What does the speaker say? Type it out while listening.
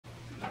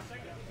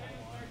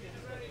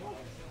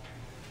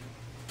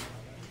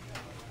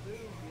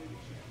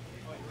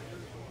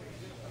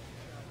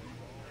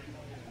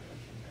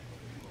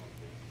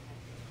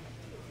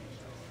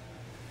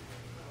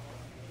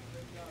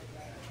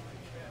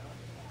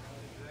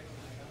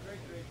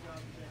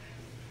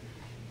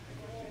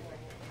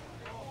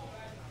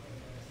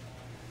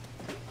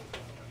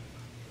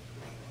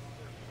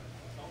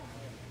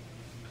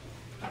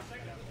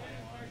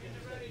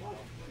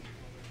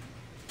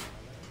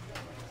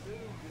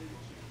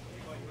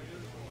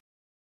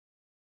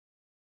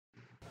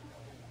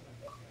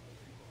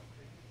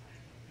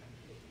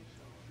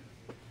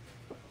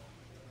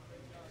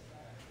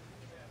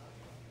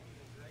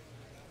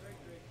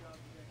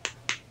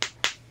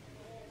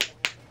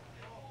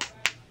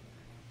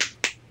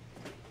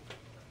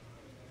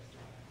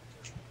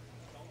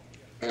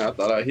Man, I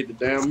thought I hit the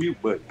damn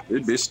mute button.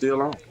 This bitch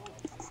still on.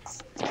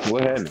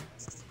 What happened?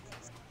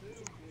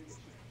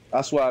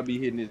 That's why I be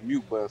hitting this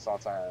mute button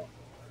sometimes.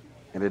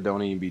 And it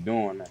don't even be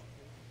doing that.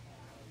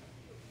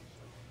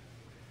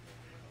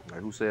 Like,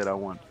 who said I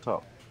wanted to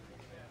talk?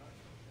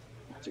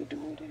 What you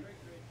doing there?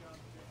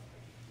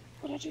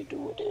 What did you do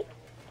with it?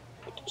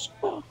 With the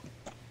squirrel?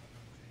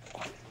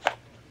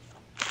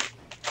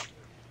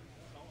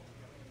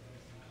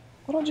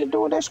 What did you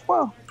do with that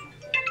squirrel?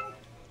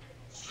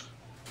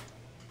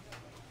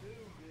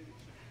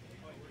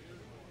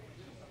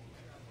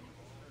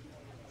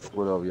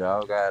 What up,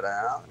 y'all? Got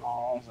down. You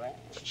know what I'm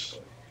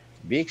saying?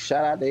 Big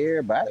shout out to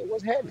everybody.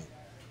 What's happening?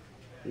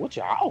 What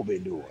y'all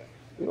been doing?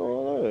 You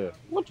know,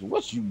 what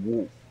you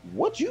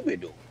been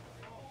doing?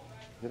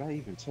 Did I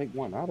even take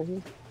one out of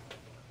here?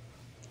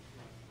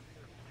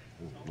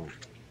 We're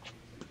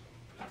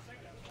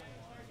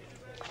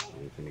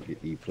gonna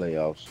get these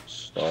playoffs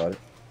started.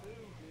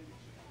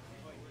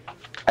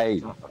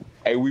 Hey,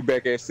 we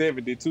back at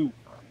 72.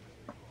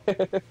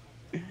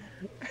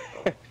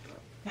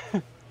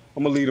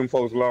 I'm gonna leave them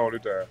folks alone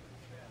this time.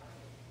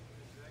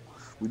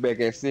 We back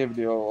at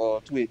 70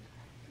 on Twitch.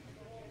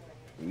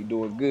 We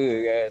doing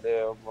good,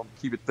 goddamn. I'm gonna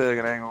keep it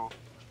thugging, I ain't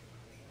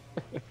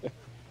gonna.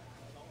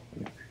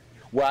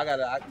 Well, I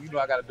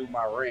gotta do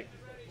my rent.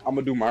 I'm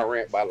gonna do my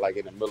rent by like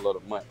in the middle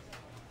of the month.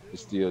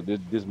 It's still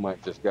this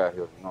month just got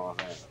here. You know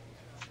what I'm saying?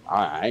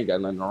 I ain't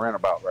got nothing to rant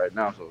about right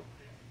now, so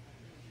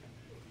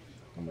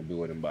I'm gonna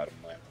do it in about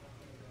a month.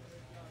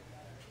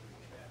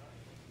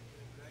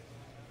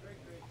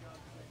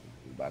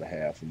 About a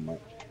half a month.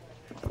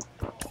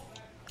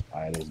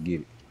 All right, let's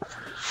get it.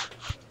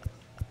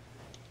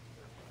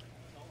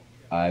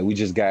 All right, we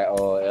just got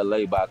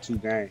LA by 2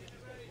 games.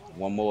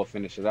 One more,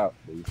 finish it out.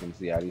 But we finna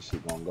see how this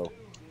shit gonna go.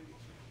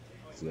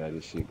 See how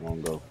this shit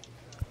gonna go.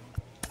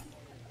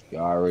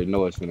 Y'all already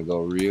know it's finna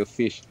go real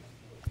fishy.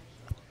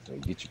 So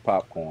get your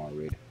popcorn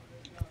ready.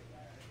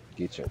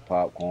 Get your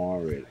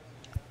popcorn ready.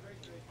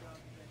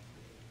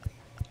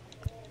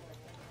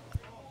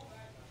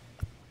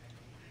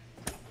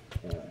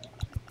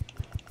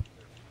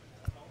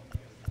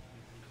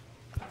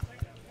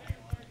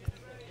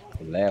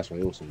 The last one,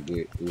 it was some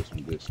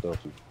good stuff.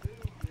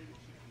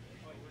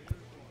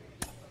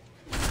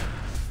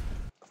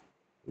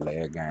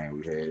 Last game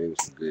we had, it was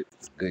some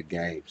good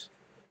games.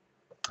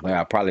 Man,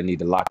 I probably need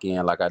to lock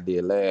in like I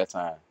did last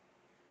time.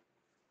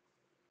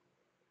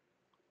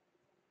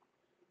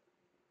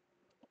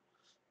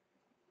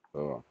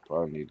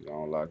 Probably need to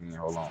go and lock in.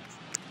 Hold on.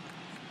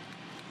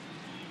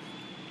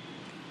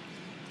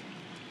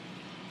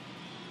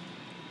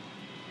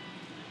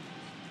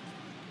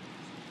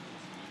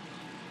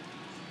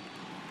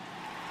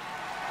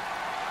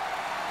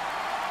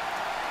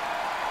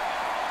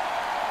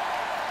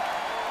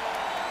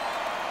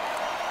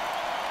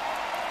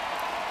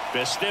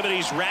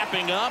 Festivities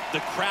wrapping up. The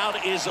crowd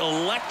is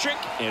electric,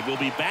 and we'll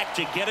be back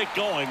to get it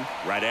going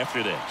right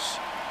after this.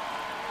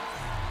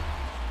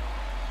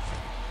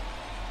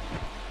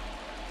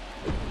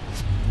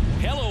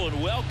 Hello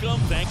and welcome.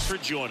 Thanks for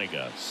joining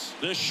us.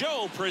 The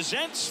show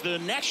presents the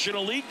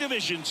National League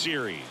Division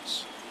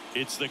Series.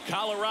 It's the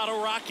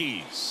Colorado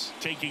Rockies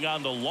taking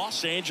on the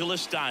Los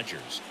Angeles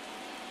Dodgers.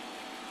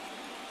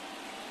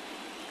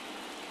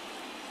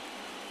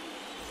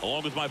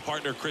 Along with my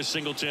partner, Chris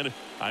Singleton,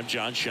 I'm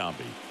John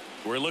Shambi.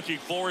 We're looking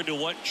forward to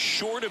what's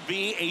sure to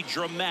be a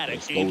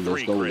dramatic Game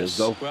 3, Chris.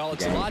 Well,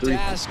 it's a lot to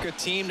ask a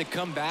team to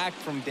come back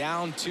from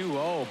down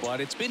 2-0,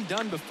 but it's been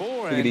done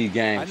before. And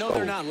I know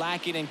they're not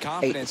lacking in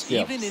confidence,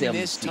 even in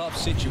this tough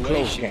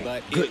situation,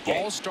 but it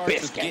all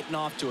starts with getting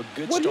off to a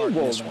good start in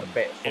this one.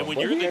 And when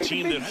you're the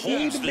team that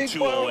holds the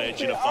 2-0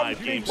 edge in a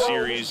 5-game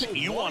series,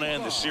 you want to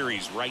end the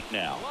series right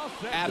now.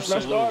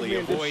 Absolutely.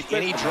 Avoid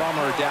any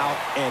drama or doubt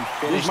and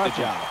finish the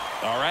job.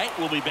 All right,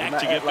 we'll be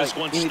back to get this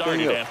one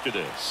started after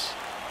this.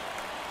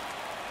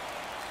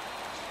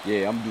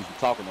 Yeah, I'm gonna do some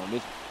talking on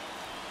this.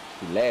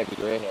 He laughed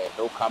there, had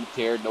no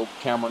commentary, no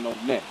camera, no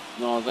nothing.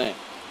 You know what I'm saying?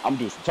 I'm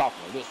gonna do some talking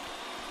on this.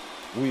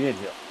 We in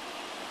here.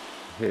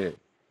 Yeah.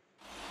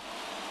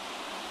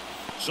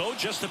 So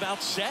just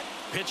about set.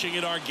 Pitching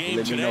in our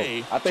game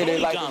today. I think they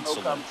like no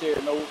commentary,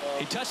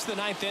 he touched the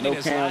 9th inning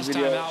his last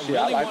time out.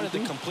 Really wanted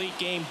the complete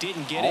game,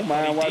 didn't get it,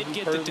 but he did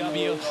get the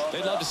W.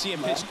 They'd love to see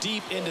him pitch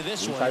deep into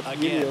this one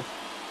again.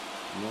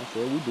 You know,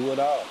 so we do it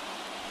all.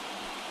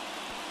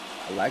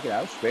 I like it.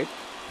 I respect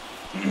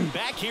it.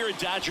 Back here at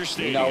Dodger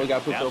Stadium, you know, we got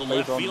to put now the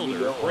left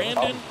fielder,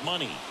 Brandon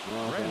Money.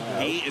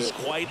 He is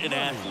quite an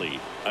athlete.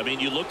 I mean,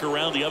 you look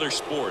around the other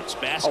sports,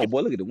 basketball. Oh,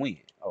 boy, look at the wind.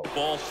 Oh.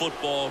 Ball,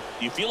 football.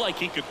 You feel like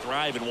he could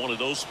thrive in one of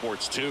those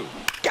sports, too.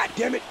 God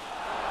damn it.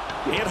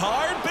 Hit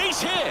hard,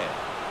 base hit.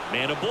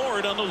 Man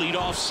aboard on the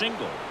leadoff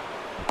single.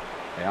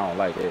 Hey, I don't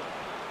like it.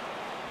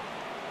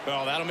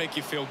 Well, that'll make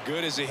you feel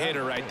good as a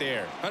hitter right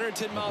there.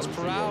 110 miles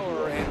per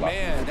hour, and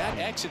man, that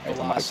exit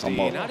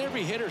velocity, not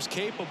every hitter's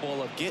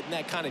capable of getting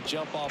that kind of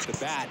jump off the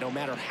bat, no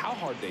matter how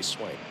hard they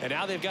swing. And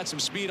now they've got some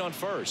speed on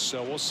first,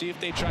 so we'll see if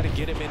they try to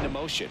get him into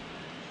motion.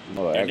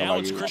 And now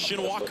it's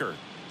Christian Walker.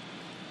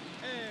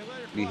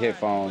 The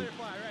headphone.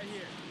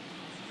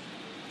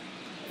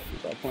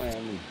 Stop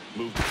playing me.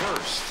 Moved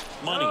first.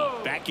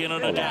 Money back in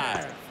on a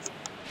dive.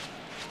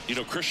 You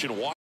know, Christian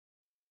Walker,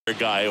 a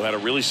guy who had a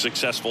really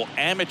successful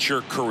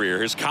amateur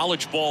career. His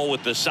college ball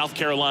with the South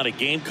Carolina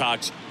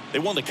Gamecocks. They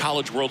won the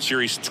College World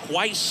Series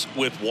twice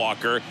with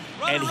Walker,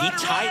 and he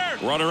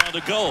tied runner on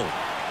the go.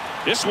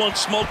 This one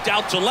smoked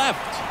out to left.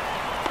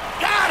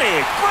 Got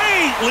it!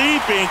 Great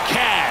leaping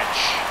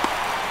catch.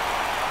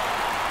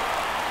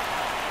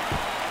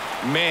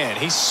 Man,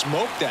 he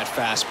smoked that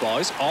fastball.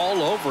 He's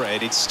all over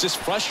it. It's just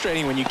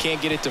frustrating when you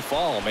can't get it to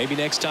fall. Maybe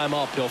next time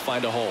up he'll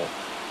find a hole.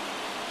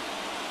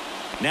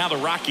 Now the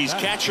Rockies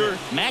catcher,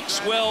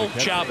 Maxwell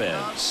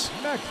Chavez.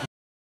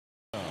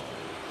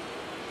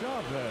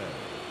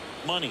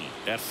 Money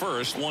at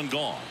first, one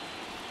gone.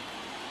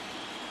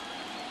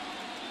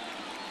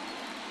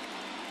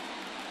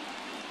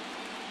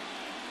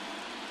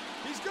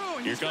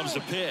 Here comes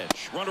the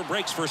pitch. Runner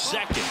breaks for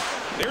second.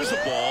 There's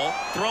a ball.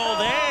 Throw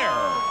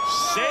there.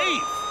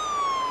 Safe.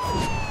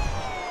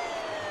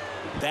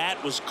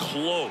 That was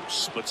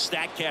close, but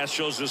StatCast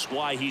shows us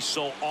why he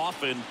so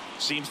often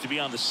seems to be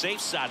on the safe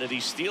side of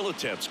these steal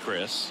attempts,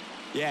 Chris.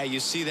 Yeah, you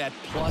see that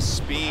plus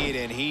speed,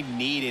 and he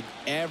needed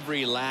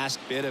every last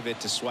bit of it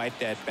to swipe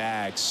that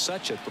bag.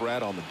 Such a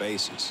threat on the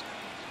bases.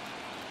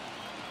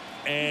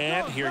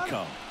 And here it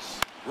comes.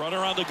 Runner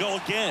on the go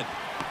again.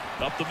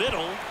 Up the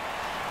middle.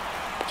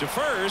 To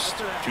first,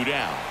 2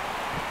 down.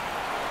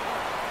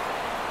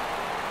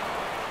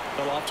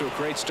 Well, off to a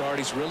great start.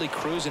 He's really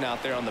cruising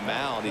out there on the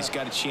mound. He's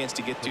got a chance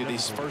to get through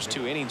these first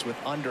 2 innings with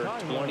under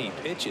 20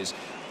 pitches.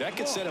 That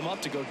could set him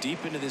up to go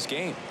deep into this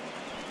game.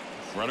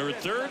 Runner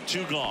at third,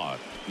 2 gone.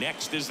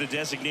 Next is the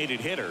designated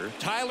hitter,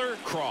 Tyler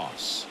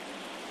Cross.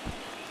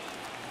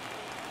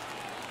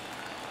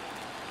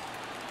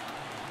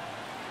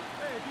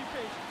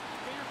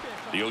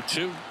 The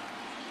 0-2.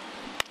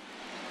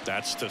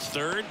 That's to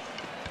third.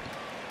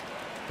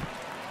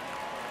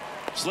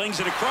 Slings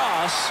it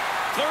across.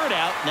 Third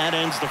out, and that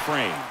ends the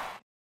frame.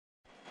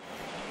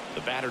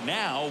 The batter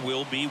now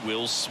will be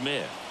Will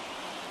Smith.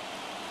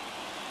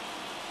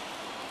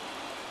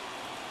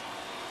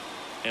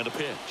 And a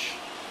pitch.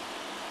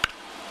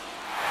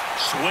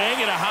 Swing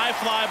and a high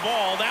fly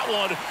ball. That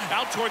one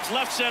out towards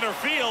left center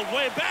field.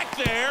 Way back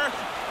there.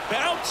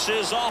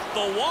 Bounces off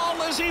the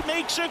wall as he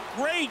makes a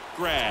great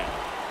grab.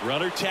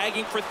 Runner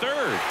tagging for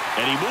third.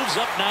 And he moves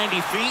up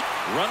 90 feet.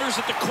 Runners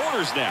at the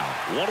corners now.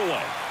 1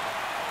 away.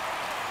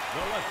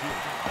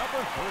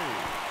 Number 3.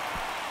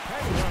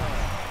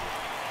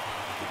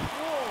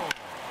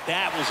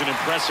 That was an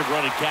impressive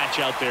running catch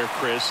out there,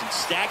 Chris. And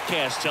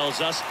StatCast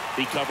tells us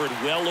he covered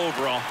well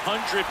over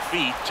 100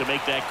 feet to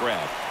make that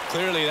grab.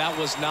 Clearly, that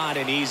was not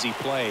an easy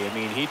play. I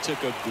mean, he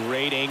took a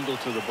great angle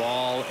to the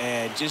ball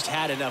and just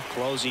had enough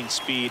closing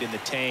speed in the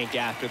tank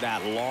after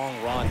that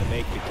long run to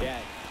make the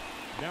catch.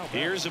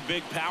 Here's a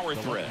big power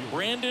threat.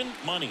 Brandon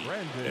Money.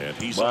 And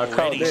he's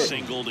already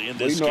singled in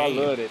this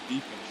game.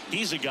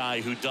 He's a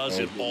guy who does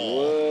it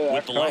all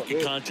with the lack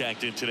of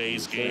contact in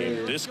today's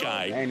game. This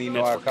guy,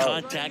 that's for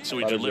contact, so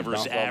he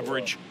delivers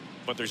average,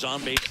 but there's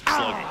on-base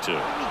slugging, too.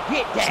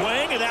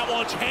 Swing, and that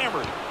one's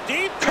hammered.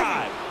 Deep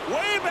drive,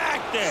 way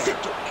back there.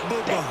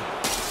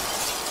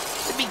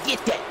 Let me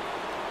get that.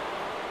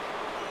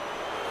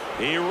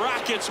 He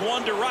rockets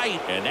one to right,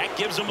 and that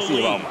gives him a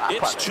lead.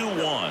 It's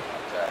 2-1.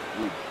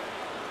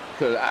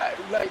 Because I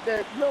like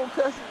that, no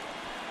cussing.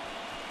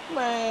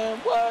 Man,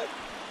 what?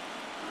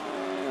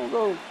 Man,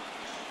 bro.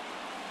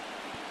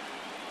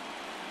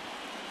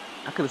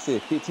 I could have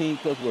said 15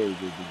 cuss words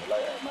this day.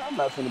 Like, I'm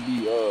not gonna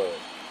be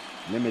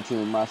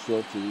limiting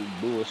myself to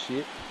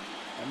bullshit.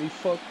 I mean,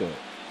 fucked up.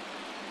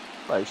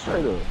 Like,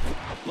 straight up.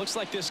 Looks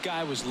like this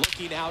guy was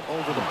looking out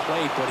over the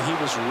plate, but he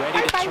was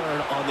ready to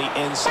turn on the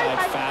inside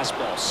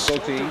fastball. So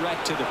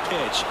direct to the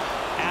pitch.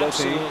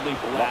 Absolutely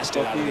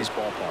blasted out of this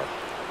ballpark.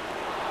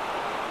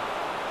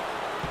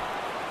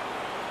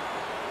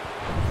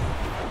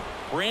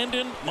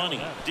 Brandon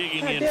Money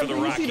digging in for the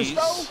Rockies.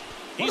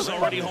 He's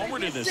already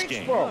homered in this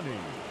game.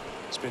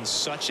 It's been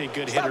such a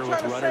good hitter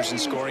with runners in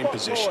scoring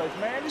position.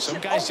 Some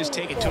guys just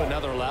take it to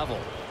another level.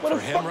 For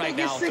him right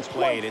now at the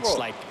plate, it's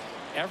like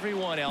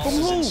everyone else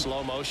is in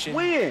slow motion,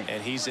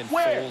 and he's in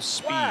full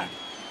speed.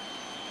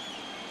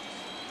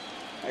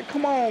 Hey,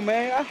 come on,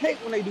 man. I hate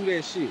when they do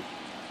that shit.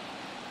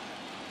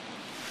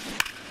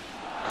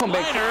 Come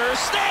back. Liner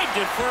snagged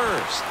it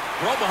first.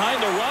 Throw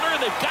behind the runner,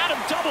 and they've got him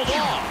doubled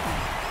off.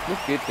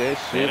 Look at that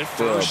shit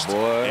first,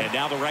 boy. And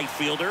now the right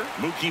fielder,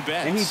 Mookie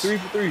Betts. And he's 3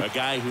 for 3. A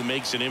guy who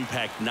makes an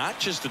impact not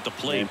just at the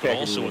plate, but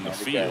also in the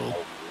field.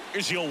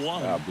 Here's the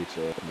 0-1. I'll beat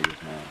your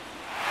niggas, man.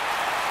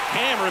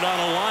 Hammered on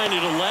a line to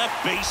the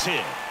left, base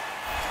hit.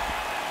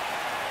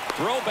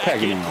 Throw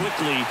back in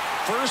quickly.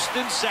 First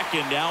and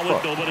second now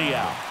with nobody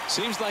out.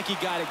 Seems like he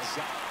got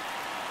exact.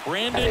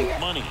 Brandon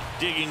Money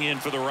digging in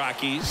for the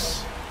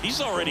Rockies. He's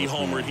already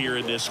homered here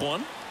in this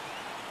one.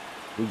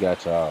 We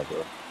got y'all,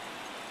 bro.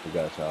 We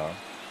got y'all.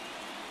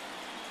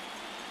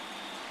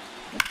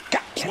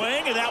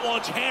 Swing, and that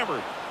one's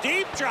hammered.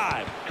 Deep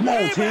drive. Come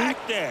on, team.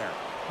 Back there.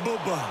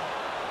 Bye-bye.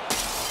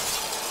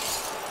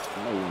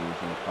 No, we ain't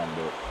gonna come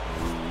back.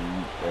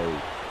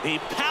 He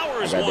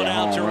powers one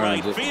out to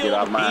right field.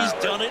 He's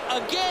done it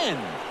again.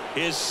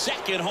 His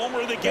second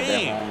homer of the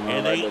game.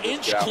 And they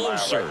inch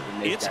closer.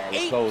 It's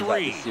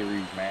 8-3.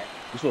 We're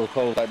supposed to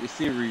close out this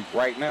series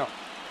right now.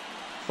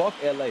 Fuck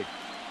LA.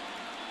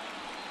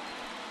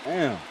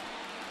 Damn.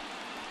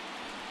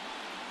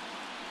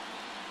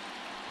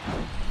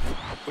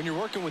 When you're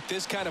working with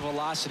this kind of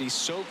velocity,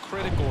 so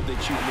critical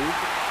that you move.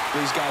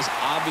 These guys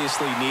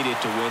obviously needed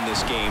to win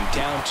this game.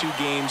 Down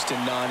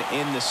 2-0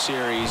 in the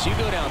series. You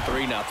go down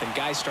 3-0.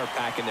 Guys start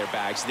packing their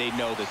bags. They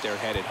know that they're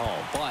headed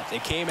home. But they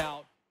came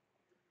out.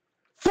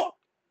 Fuck.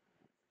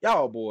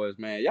 Y'all boys,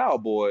 man. Y'all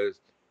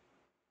boys.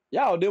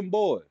 Y'all them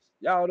boys.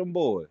 Y'all them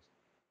boys.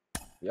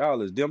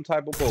 Y'all is them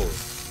type of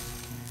boys.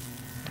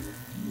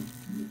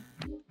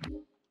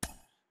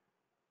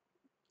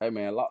 Hey,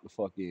 man, lock the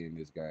fuck in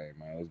this game,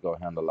 man. Let's go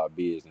handle our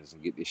business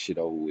and get this shit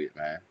over with,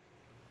 man.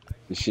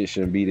 This shit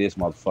shouldn't be this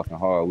motherfucking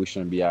hard. We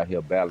shouldn't be out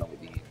here battling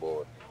with these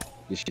boys.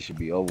 This shit should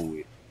be over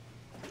with.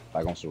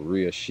 Like on some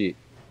real shit.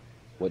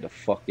 What the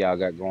fuck y'all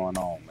got going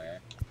on,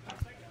 man?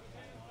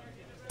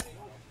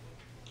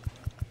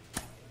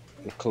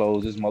 Let's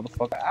close this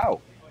motherfucker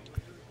out.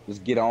 Let's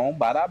get on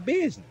about our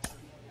business.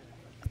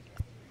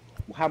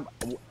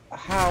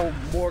 How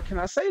more can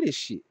I say this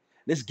shit?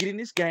 Let's get in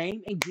this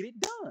game and get it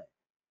done.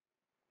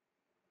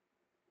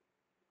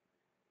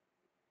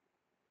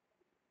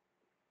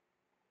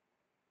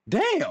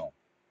 Damn.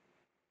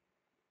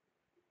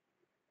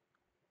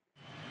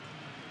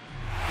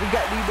 We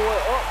got these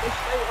boys up. Let's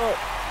stay up.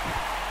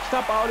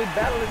 Stop all this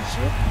battling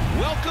shit.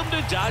 Welcome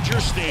to Dodger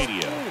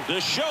Stadium.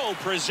 The show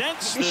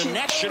presents the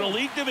National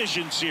League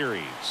Division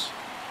Series.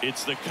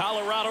 It's the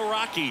Colorado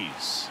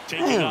Rockies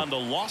taking on the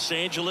Los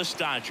Angeles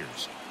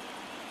Dodgers.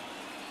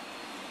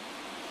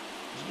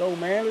 Let's go,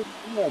 man. We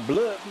want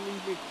blood from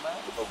these niggas, man.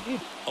 Let's go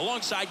get it.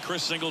 Alongside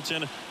Chris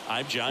Singleton,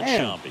 I'm John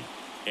Shambi.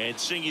 And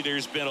Singy,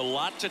 there's been a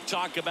lot to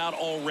talk about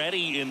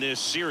already in this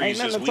series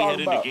as we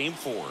head into Game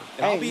 4.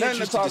 And I'll be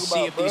interested to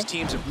see if these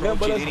teams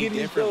approach it any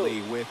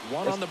differently, with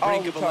one on the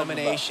brink of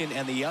elimination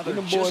and the other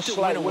just to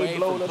win away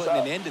from putting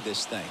an end to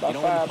this thing. You know,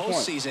 in the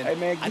postseason,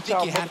 I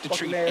think you have to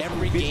treat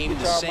every game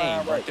the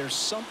same. But there's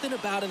something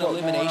about an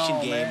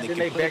elimination game that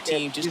can put a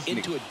team just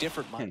into a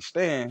different mind.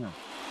 Stand him.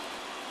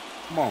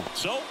 Come on.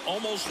 So,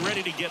 almost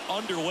ready to get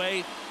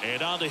underway.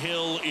 And on the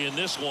hill in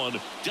this one,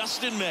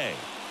 Dustin May.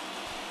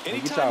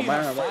 Anytime you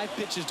have 5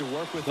 pitches to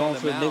work with on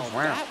the mound,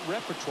 that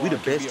repertoire can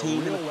be a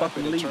real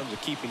weapon in terms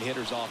of keeping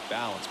hitters off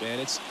balance, man.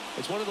 It's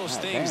one of those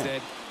things that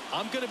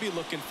I'm going to be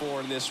looking for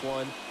in this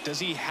one. Does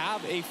he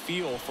have a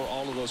feel for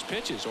all of those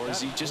pitches, or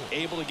is he just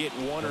able to get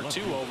 1 or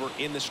 2 over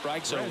in the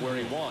strike zone where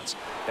he wants?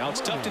 Now,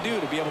 it's tough to do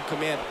to be able to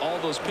command all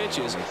those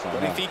pitches,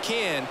 but if he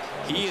can,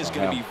 he is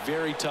going to be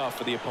very tough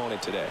for the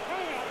opponent today.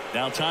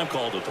 Now time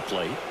called at the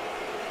plate.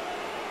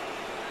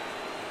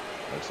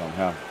 Make something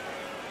happen.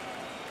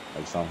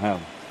 Make something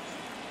happen.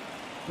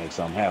 Make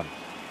something happen.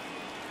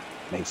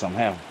 Make something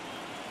happen.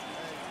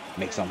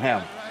 Make something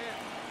happen.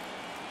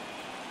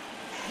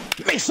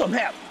 Make something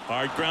happen.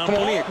 Hard ground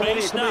ball,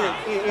 base now.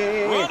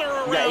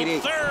 Runner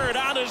around third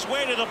on his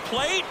way to the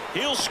plate.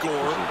 He'll score,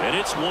 and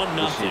it's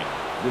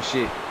 1-0. Good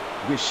shit.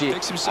 Good shit.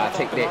 I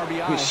take that.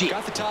 RBI. Good shit.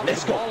 Got the top of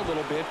the ball a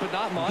little bit, but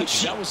not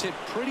much. That was hit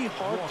pretty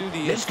hard through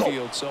the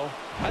infield, so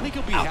I think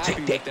he'll be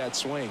happy with that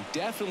swing.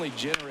 Definitely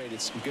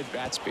generated some good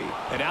bat speed.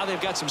 And now they've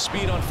got some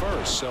speed on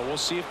first, so we'll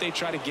see if they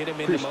try to get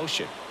him into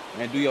motion.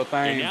 And do your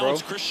thing, and now bro.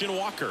 It's Christian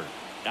Walker.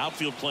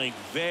 Outfield playing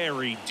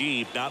very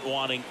deep, not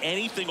wanting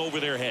anything over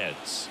their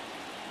heads.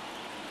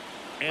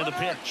 And the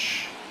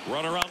pitch.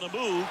 Runner on the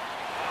move.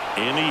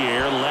 In the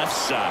air, left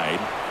side.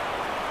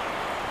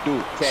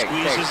 Dude,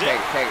 squeezes it.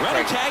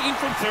 Runner tagging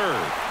from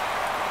third.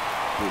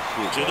 Good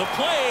shit, to the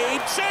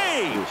plate,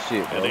 save. Good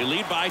shit, bro. And they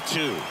lead by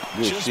 2.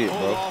 Good just shit,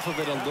 pulled bro. off of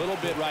it a little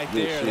bit right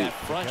Good there. shit. That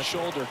front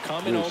shoulder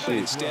coming open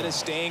instead of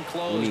staying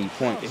closed.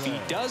 If he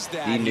does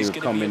that, he's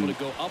going to be able to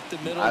go up the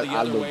middle the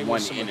other way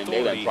with some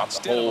authority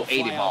instead of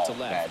a fly out to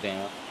left.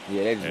 Goddamn.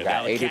 Yeah, they just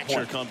got 80 catcher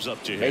points. Comes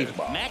up to him.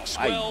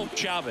 Maxwell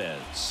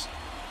Chavez.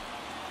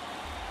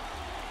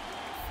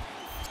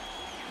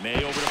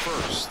 May over to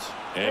first.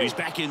 And he's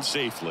back in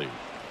safely.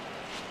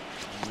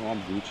 No,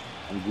 I'm Gucci.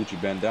 I'm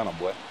Gucci bandana,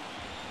 boy.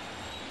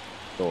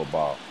 Throw a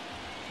ball.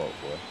 Fuck,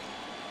 boy.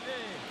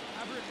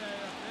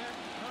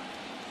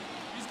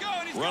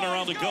 Runner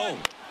on the go.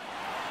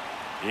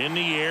 In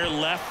the air,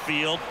 left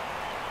field.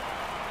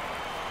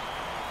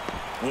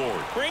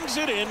 Ward brings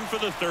it in for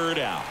the third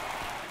out.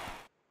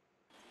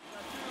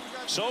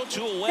 So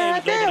 2 away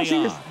with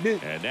nobody on.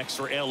 And next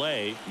for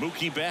LA,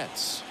 Mookie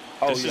Betts.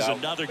 This is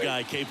another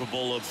guy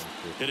capable of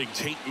hitting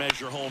tape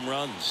measure home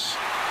runs.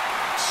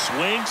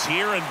 Swings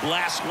here and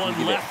blasts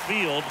one left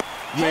field.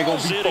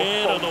 Pulls it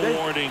in on the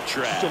warning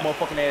track. Sit your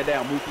motherfucking ass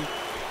down, Mookie.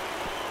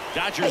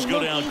 Dodgers go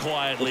down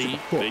quietly.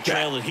 They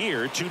trail it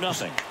here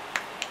 2-0.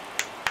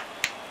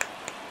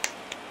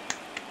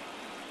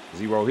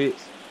 0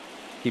 hits.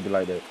 Keep it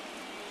like that.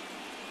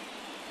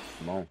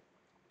 Come on.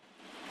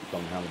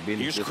 Come handle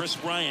business. Here's Chris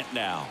Bryant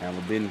now.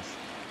 Handle business.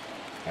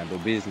 Handle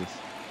business.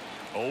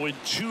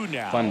 0-2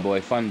 now. Fun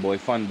boy, fun boy,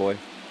 fun boy.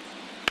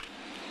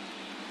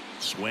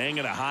 Swing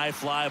and a high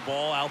fly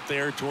ball out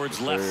there towards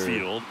left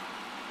field.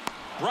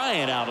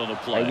 Bryant out on the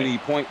play. We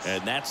need points.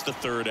 And that's the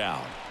third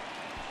out.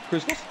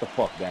 Chris, what's the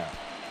fuck down?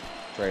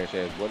 Trash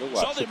ass brother.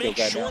 So they make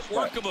short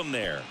work of them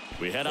there.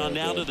 We head on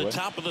now to the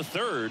top of the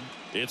third.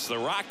 It's the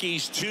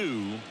Rockies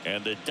 2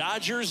 and the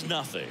Dodgers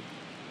nothing.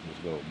 Let's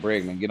go.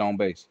 Bregman, get on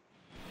base.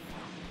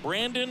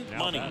 Brandon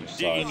Money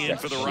digging in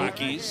for the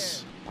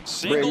Rockies.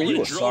 Single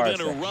and drove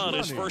in a run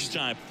his first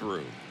time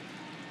through.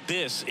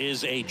 This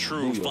is a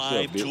true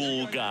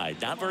five-tool guy.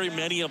 Not very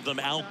many of them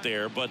out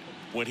there, but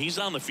when he's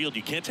on the field,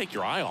 you can't take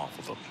your eye off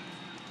of him.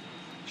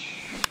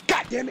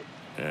 God damn it.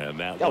 And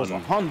that was a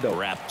hundo.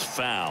 Wrapped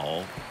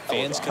foul.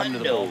 Fans come to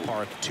the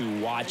ballpark to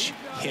watch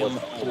him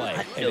play.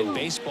 And in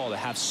baseball, to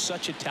have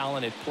such a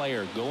talented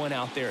player going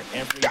out there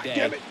every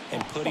day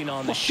and putting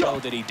on the show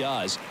that he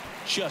does,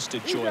 just a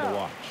joy to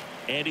watch.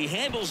 And he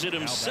handles it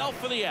himself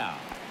for the out.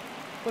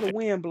 What a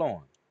wind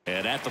blowing.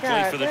 And at the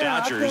plate for the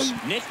Dodgers,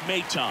 Nick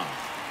Maton.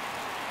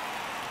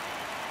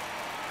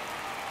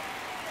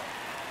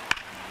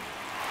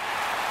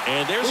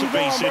 And there's a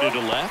base hit to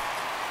left.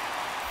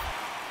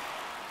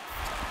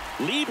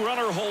 Lead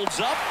runner holds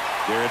up.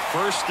 They're at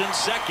first and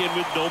second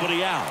with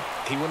nobody out.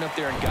 He went up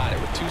there and got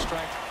it with 2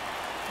 strikes.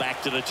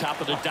 Back to the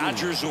top of the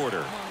Dodgers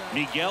order.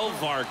 Miguel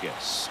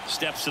Vargas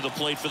steps to the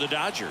plate for the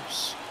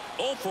Dodgers.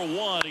 0 for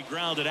 1. He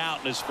grounded out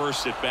in his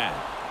first at bat.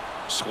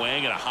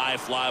 Swing and a high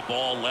fly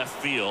ball left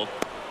field.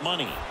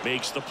 Money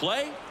makes the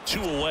play.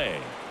 2 away.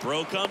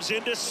 Throw comes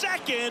into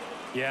second.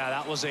 Yeah,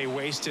 that was a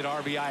wasted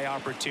RBI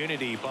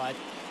opportunity, but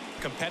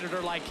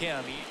competitor like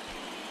him.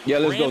 Yeah,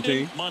 let's go,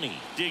 team. Money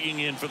digging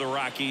in for the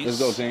Rockies. Let's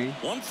go, team.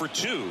 1 for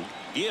 2.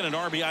 He had an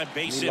RBI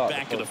base hit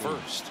back in the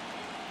first.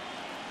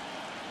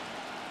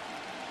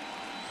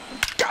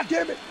 God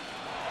damn it.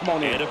 Come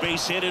on in. And a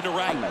base hit into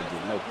right. I'm not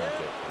getting no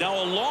contact.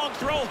 Now a long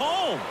throw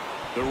home.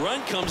 The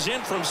run comes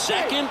in from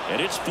second,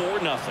 and it's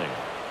 4-0.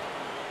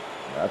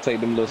 I'll take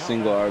them little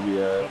single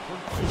RBI.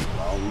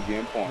 We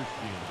getting points.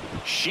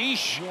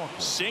 Sheesh.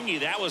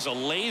 Singy, that was a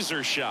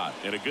laser shot.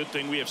 And a good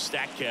thing we have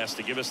StatCast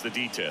to give us the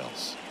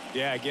details.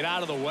 Yeah, get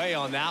out of the way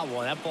on that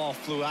one. That ball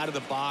flew out of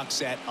the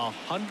box at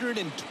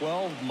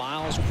 112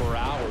 miles per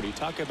hour. You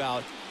talk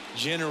about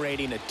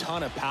generating a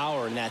ton of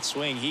power in that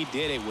swing. He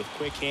did it with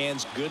quick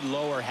hands, good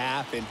lower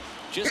half, and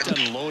just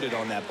unloaded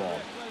on that ball.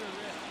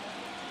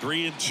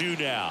 3-2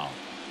 now.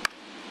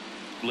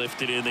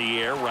 Lifted in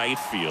the air, right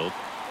field.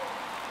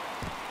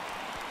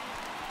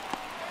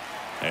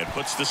 And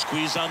puts the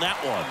squeeze on that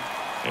one.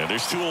 And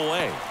there's 2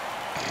 away.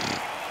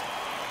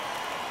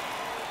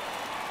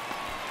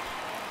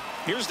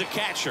 Here's the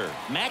catcher,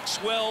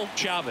 Maxwell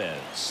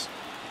Chavez.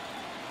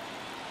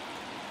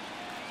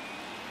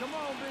 Come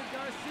on, big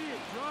guy, see it,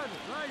 drive it,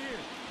 right here.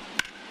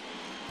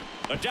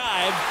 A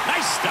dive,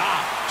 nice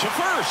stop to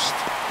first.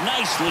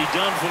 Nicely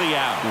done for the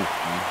out.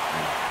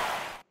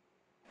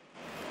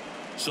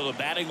 So the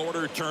batting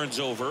order turns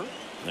over.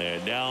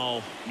 And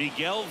now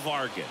Miguel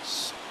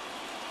Vargas.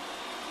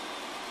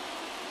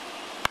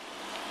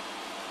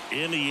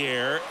 In the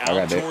air,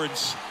 out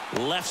towards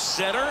left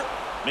center.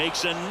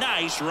 Makes a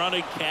nice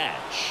running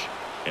catch.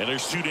 And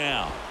there's 2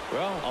 down.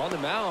 Well, on the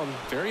mound,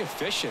 very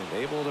efficient.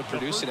 Able to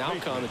produce an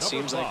outcome, it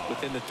seems like,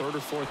 within the 3rd or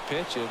 4th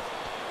pitch.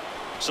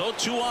 So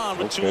 2 on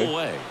with 2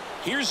 away.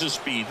 Here's a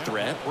speed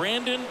threat.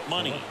 Brandon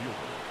Money.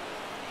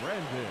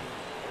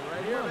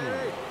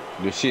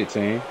 Good shit,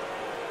 team.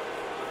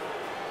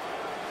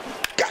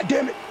 God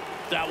damn it.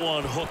 That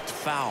one hooked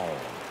foul.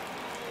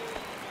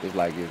 It's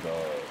like it's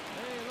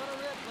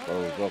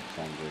throws up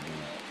something.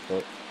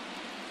 But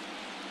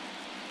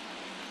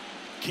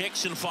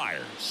kicks and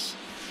fires.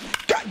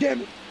 God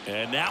damn it.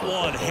 And that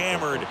one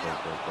hammered.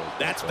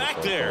 That's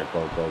back there.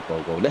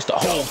 Go. That's the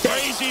home.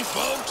 Crazy,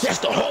 folks. That's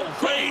the home.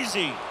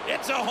 Crazy.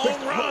 It's a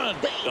home run.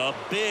 A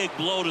big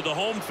blow to the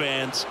home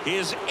fans.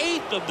 His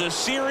 8th of the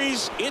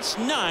series. It's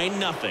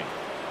 9-0.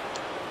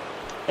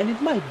 And it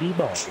might be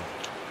ball.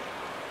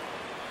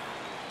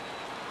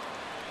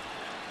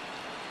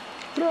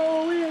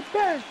 Throw it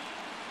back.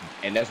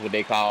 And that's what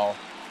they call.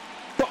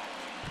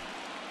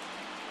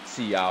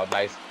 See y'all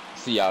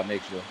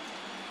next year.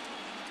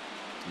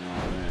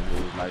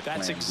 Nice.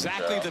 That's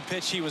exactly the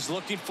pitch he was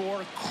looking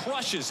for.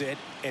 Crushes it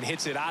and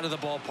hits it out of the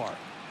ballpark.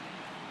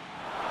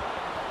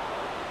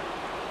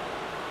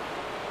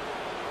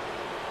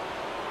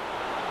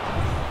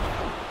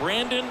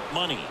 Brandon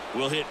Money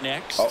will hit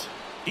next. Oh.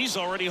 He's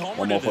already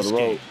homered in this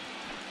game.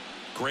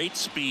 Great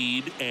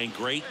speed and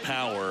great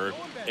power.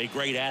 A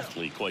great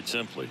athlete, quite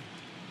simply.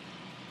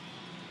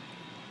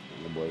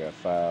 The boy got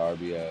 5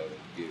 RBI.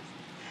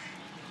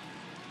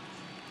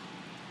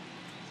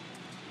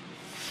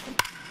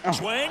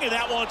 Swing, and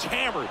that one's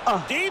hammered.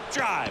 Deep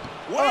drive.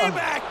 Way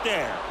back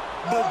there.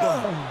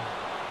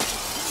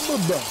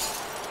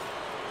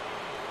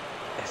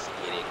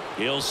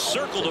 He'll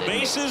circle the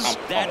bases.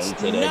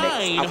 That's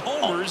 9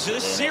 homers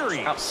this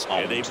series.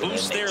 And they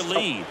boost their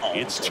lead.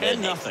 It's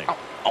 10-0.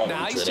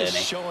 Now he's just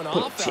showing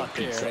off out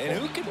there. And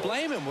who can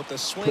blame him with a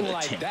swing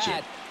like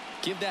that?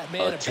 Give that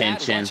man a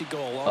bat and watch it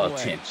go a long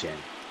way.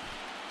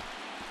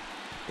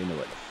 You know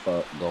what the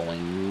fuck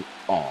going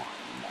on.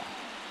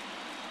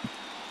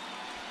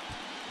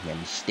 You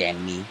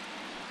understand me?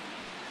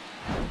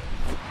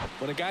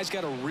 When a guy's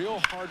got a real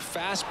hard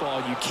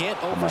fastball, you can't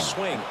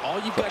overswing.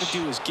 All you've got to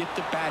do is get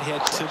the bat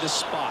head to the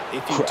spot.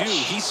 If you do,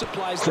 he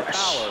supplies the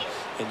power,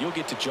 and you'll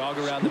get to jog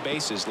around the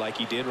bases like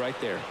he did right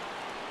there.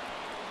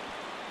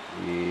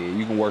 Yeah,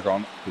 you can work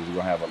on it because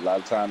you're going to have a lot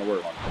of time to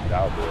work on it.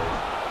 Y'all boys,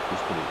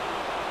 just put it.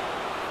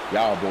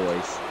 Y'all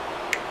boys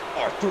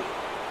are through.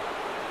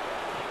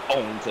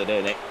 On to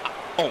the net.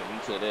 On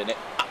to the net.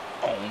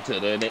 On to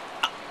the net.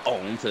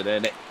 On to the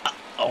net.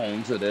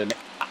 On to the net.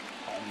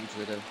 On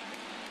to the.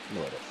 You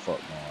know what the fuck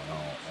going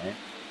on, man?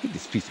 Get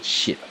this piece of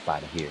shit up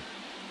out of here.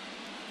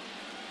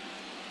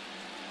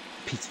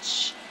 Piece of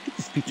shit. Get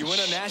this piece you of win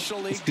a shit. National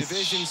League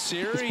Division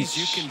Series,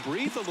 you can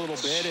breathe a little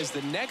bit as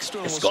the next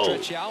one will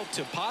stretch out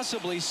to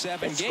possibly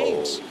 7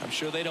 games. I'm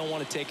sure they don't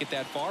want to take it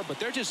that far, but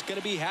they're just going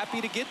to be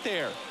happy to get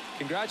there.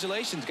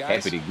 Congratulations,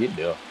 guys. Happy to get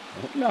there.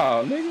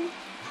 No, nigga.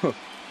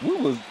 We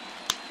was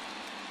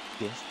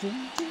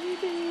destined to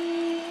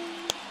be.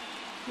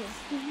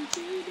 Destined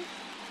to be.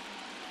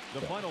 The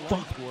final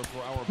line score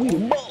for our We the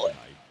boys.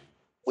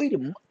 We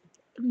the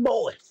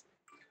boys.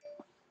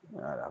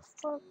 What the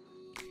fuck?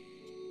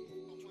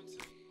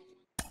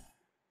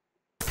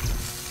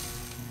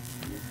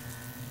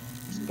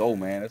 Let's go,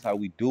 man. That's how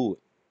we do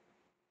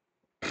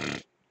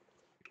it.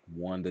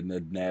 Won the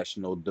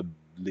National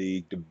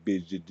League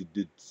Division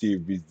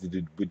Series.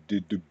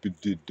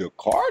 The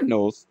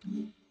Cardinals.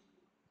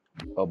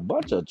 A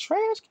bunch of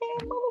trash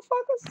can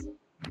motherfuckers.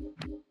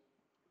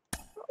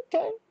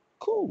 Okay,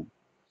 cool.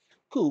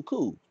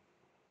 Cool.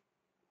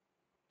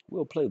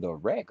 We'll play the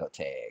Racker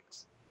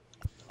tags.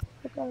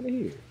 Fuck out of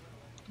here.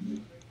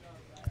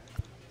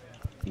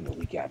 You know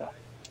we gotta.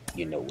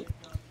 You know it.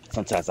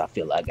 Sometimes I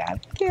feel like I gotta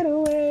get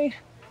away.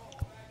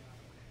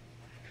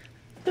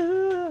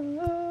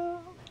 Ooh.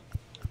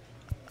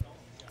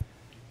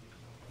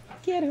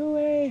 Get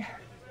away.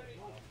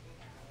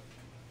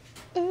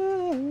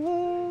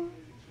 Ooh.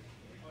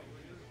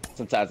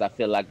 Sometimes I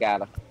feel like I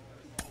gotta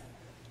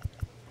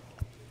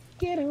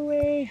get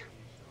away.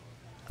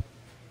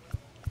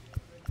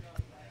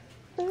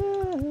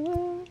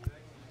 Ooh.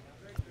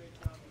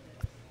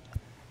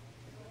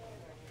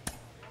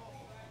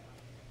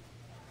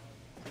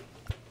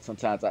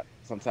 Sometimes I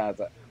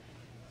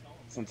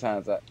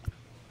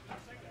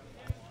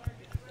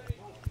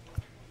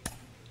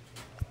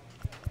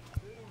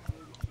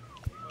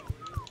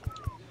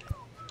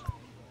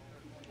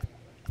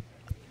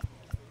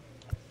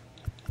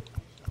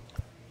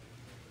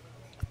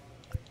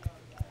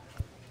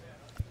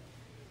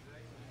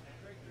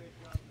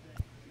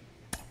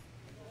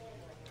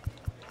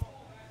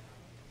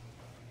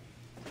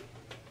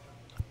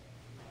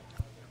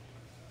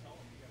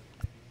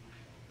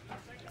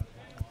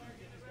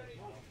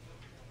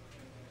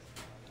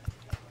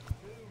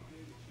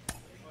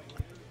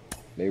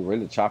they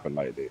really chopping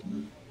like that.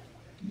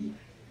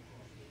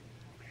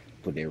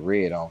 Put that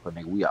red on, cause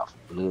nigga, we out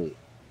for blood.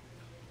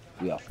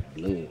 We out for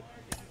blood.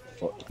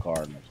 Fuck the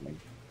Cardinals, nigga.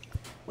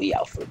 We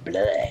out for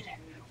blood.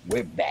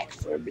 We're back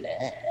for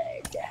blood.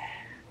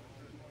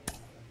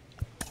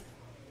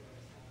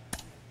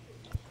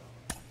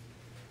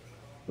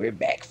 We're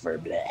back for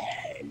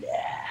blood.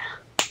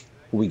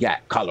 We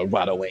got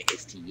Colorado and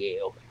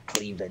STL,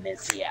 Cleveland and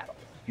Seattle.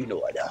 You know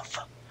what the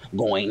fuck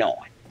going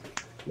on.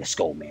 Let's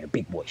go, man.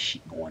 Big boy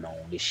shit going on.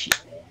 This shit,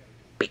 man.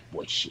 Big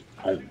boy shit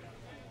on.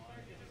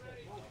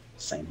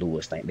 St.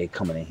 Louis think they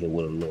coming in here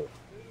with a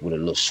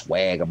little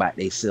swag about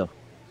themselves.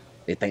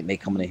 They think they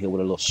coming in here with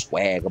a little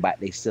swag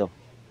about themselves.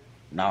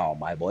 No,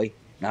 my boy.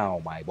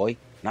 No, my boy.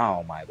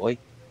 No, my boy.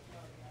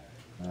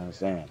 You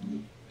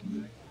understand?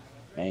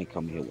 They ain't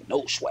coming here with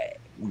no swag.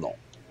 We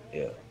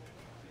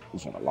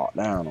finna lock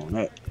down on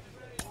that.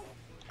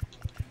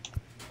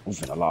 We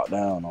finna lock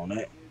down on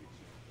that.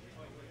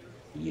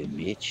 Yeah,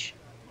 bitch.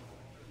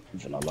 We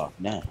finna lock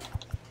down.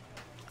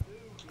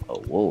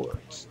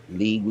 Awards.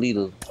 League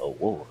leader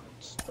awards.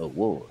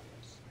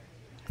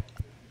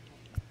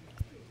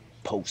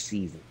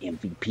 Postseason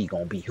MVP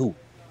gonna be who?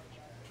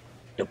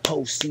 The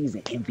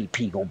postseason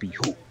MVP gonna be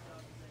who?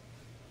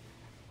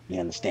 You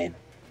understand?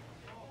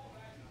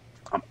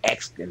 I'm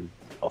asking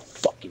a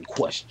fucking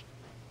question.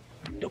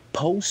 The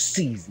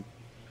postseason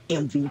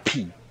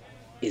MVP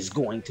is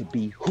going to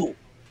be who?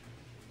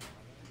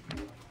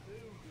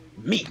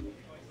 Me.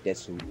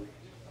 That's who.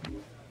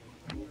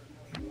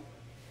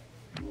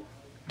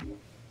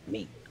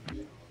 Me.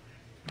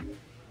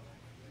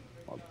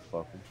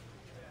 Motherfucker.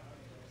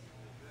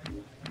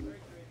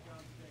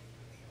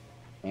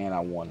 And I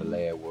won the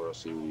last World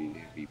Series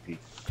MVP.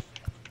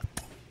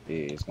 Yeah,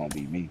 it's gonna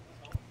be me.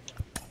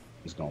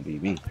 It's gonna be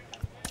me.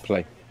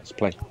 Play. Let's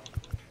play.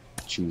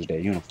 Choose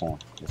that uniform.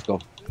 Let's go.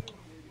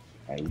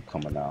 Hey, we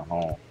coming down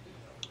home.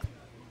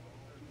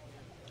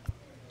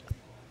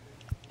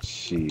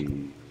 Shit.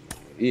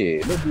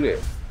 Yeah, let's do that.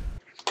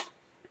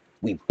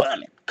 We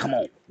bumming. Come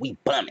on. We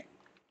bumming.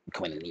 We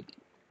coming in here.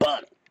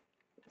 Bumming.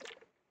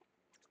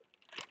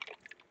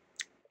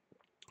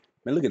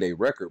 Man, look at their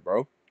record,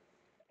 bro.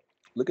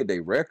 Look at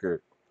their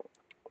record.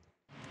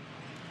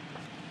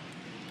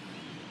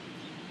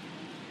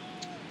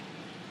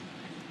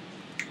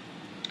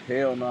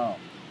 Hell no.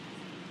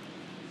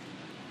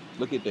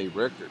 Look at their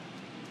record.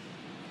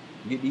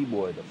 Get these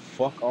boys the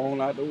fuck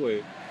on out the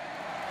way.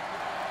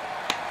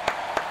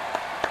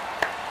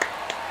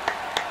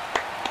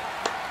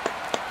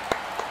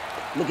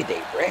 Look at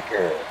their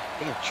record.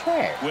 They're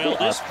trash. Well,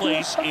 this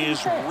place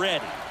is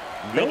ready.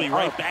 We'll be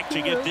right back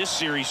to get this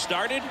series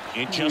started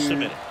in just a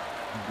minute.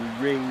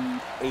 Grade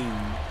A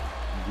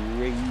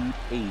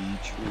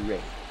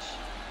trash.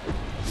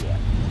 Yeah.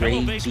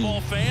 Hello,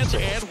 baseball fans,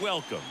 and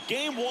welcome.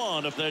 Game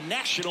 1 of the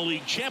National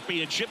League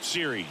Championship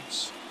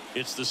Series.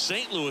 It's the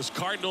St. Louis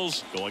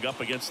Cardinals going up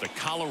against the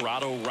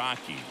Colorado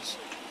Rockies.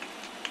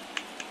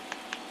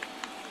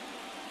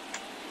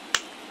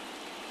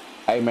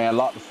 Hey, man,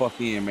 lock the fuck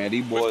in, man.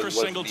 These boys Chris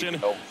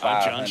Singleton,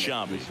 I'm John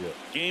Shambi.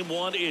 Game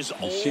 1 is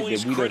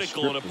always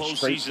critical in a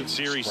postseason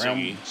series.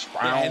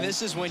 And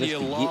this is when you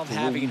love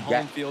having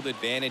home field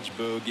advantage,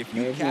 Boog. If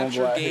you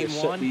capture Game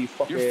 1,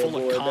 you're full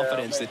of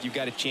confidence that you've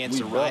got a chance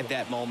to ride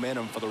that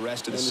momentum for the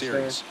rest of the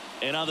series.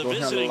 And on the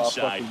visiting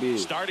side,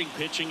 starting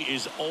pitching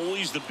is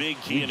always the big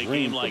key in a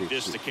game like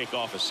this to kick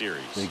off a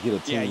series.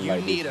 Yeah,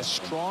 you need a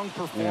strong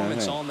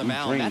performance on the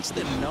mound. That's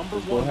the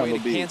 #1 way to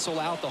cancel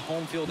out the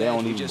home field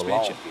edge we just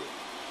mentioned.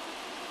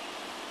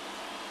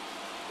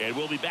 And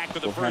we'll be back for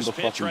the first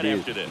pitch right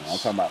after this. I'm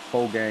talking about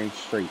 4 games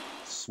straight.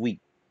 Sweet.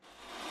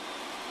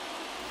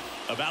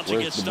 About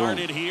to get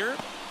started here.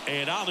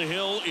 And on the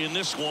hill in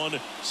this one,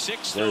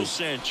 Sixto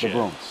Sanchez.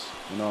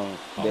 You know,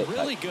 a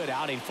really good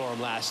outing for him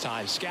last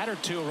time.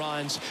 Scattered 2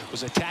 runs,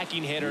 was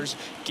attacking hitters,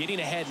 getting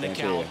ahead in the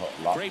count.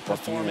 Great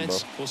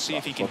performance. We'll see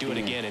if he can do it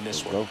again in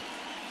this one.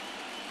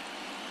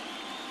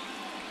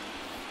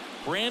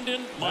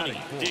 Brandon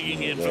Money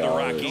digging in for the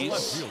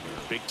Rockies.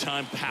 Big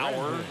time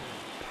power.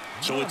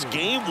 So it's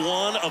game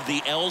 1 of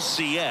the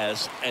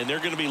LCS, and they're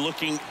going to be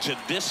looking to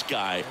this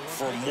guy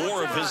for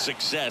more of his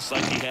success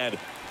like he had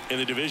in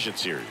the division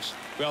series.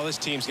 Well, this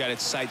team's got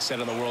its sights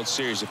set on the World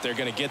Series. If they're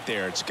going to get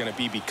there, it's going to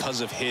be because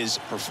of his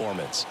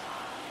performance.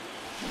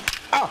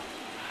 Hard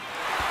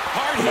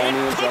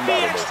hit, could be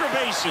extra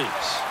bases.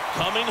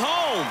 Coming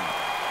home.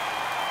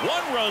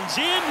 1 runs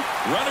in,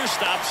 runner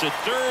stops at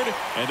third,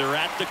 and they're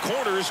at the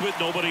corners with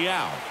nobody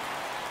out.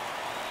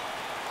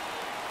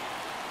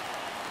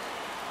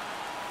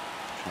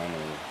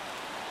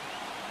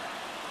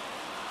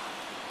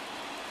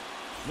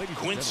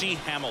 Quincy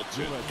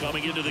Hamilton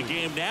coming into the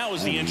game now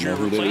as the injured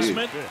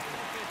replacement.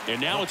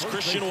 And now it's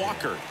Christian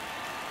Walker.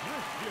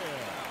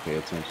 Pay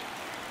attention.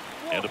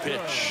 And the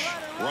pitch.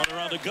 Runner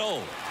on the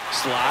go.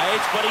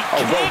 Slides, but he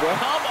can't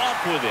come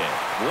up with it.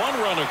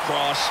 1 run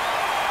across.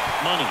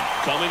 Money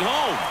coming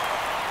home.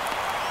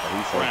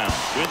 Brown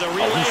with a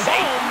relay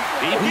home.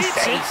 He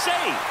beats it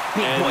safe.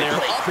 And they're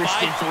up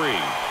by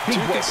 3. 2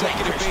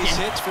 consecutive base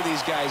hits for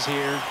these guys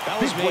here. That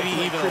was maybe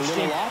even a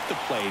little off the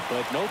plate,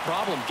 but no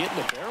problem getting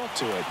a barrel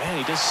to it. Man,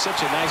 he does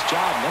such a nice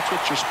job, and that's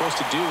what you're supposed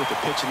to do with the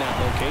pitch in that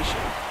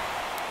location.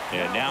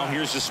 And now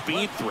here's a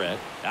speed threat.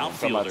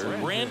 Outfielder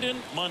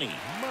Brandon Money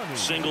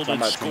singled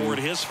and scored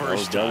his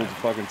first time.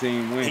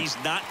 He's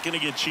not going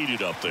to get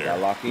cheated up there.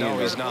 No,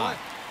 he's not.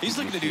 He's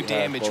looking to do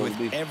damage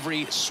with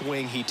every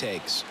swing he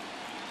takes.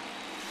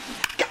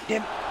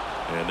 And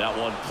that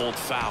one pulled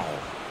foul.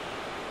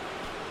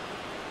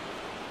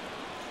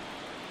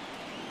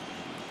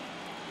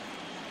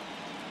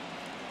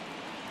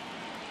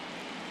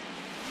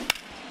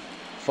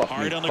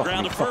 Hard on the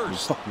ground to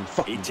first.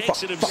 He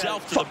takes it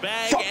himself to the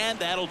bag, and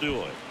that'll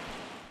do it.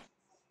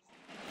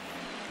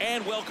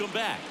 And welcome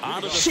back.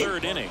 On to the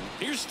 3rd inning.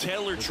 Here's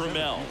Taylor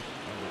Trammell.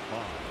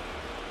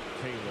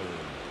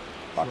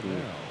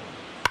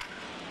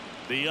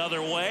 The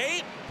other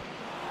way.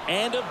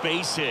 And a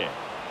base hit.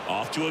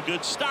 Off to a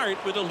good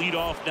start with a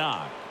leadoff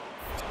knock.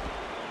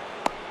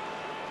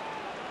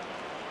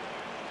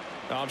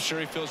 I'm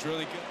sure he feels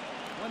really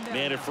good.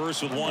 Man at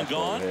first with 1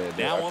 gone.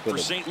 Now up for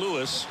St.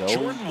 Louis,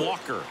 Jordan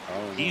Walker.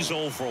 He's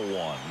 0 for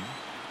 1.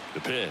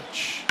 The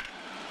pitch.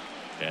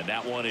 And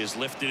that one is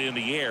lifted in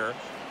the air.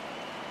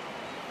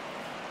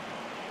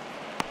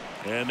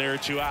 And there are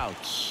 2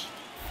 outs.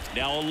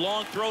 Now a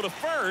long throw to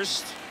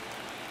first.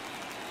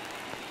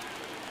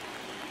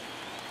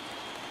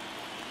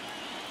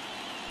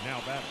 Now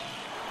batting.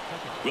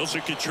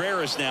 Wilson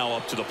Contreras now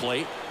up to the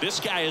plate. This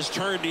guy has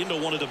turned into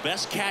one of the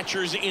best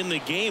catchers in the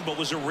game, but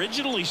was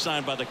originally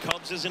signed by the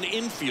Cubs as an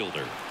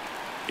infielder.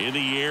 In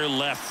the air,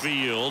 left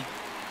field.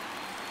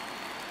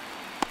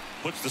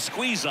 Puts the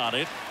squeeze on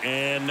it,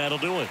 and that'll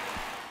do it.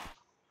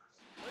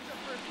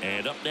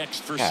 And up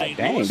next for St.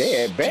 Louis,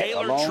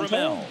 Taylor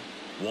Trammell.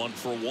 1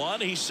 for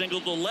 1. He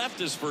singled to left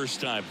his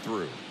first time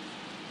through.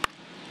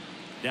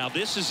 Now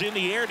this is in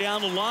the air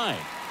down the line.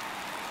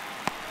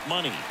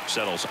 Money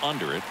settles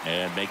under it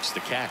and makes the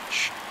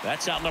catch.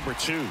 That's out number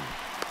 2.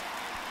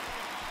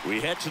 We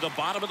head to the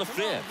bottom of the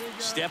 5th.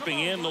 Stepping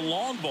in the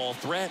long ball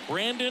threat,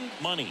 Brandon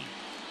Money.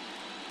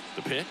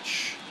 The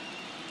pitch.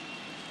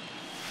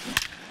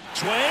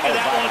 Swing, and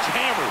that one's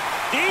hammered.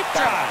 Deep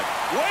drive.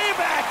 Way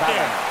back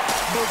there.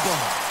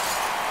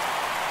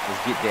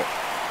 Let's get that.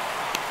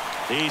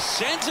 He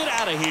sends it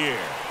out of here,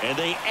 and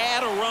they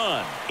add a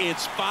run.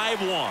 It's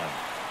 5-1.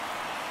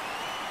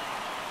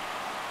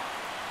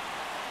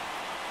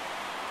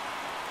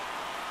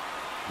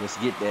 Let's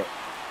get that.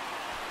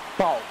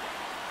 Ball.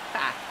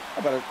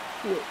 I better.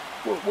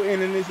 What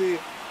inning this is?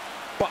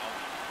 Ball.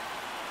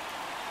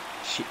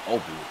 Shit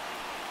over with.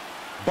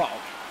 Ball.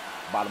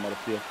 Bottom of the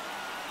 5th.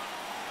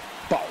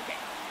 Ball game.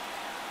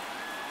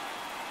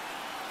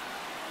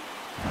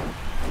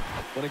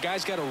 When a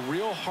guy's got a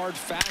real hard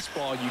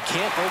fastball, you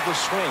can't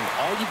overswing.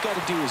 All you've got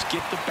to do is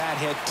get the bat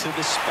head to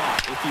the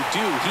spot. If you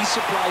do, he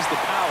supplies the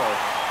power,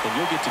 and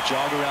you'll get to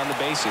jog around the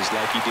bases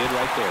like he did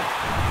right there.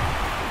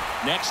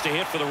 Next to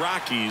hit for the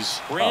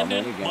Rockies,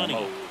 Brandon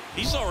Money.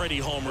 He's already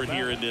homered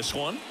here in this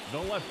one. The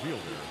left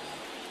fielder,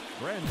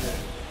 Brandon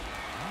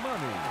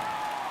Money.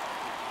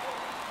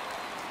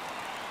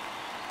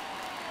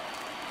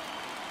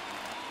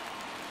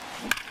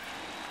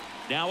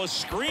 Now a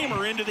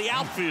screamer into the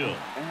outfield.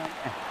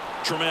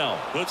 Trammell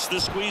puts the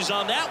squeeze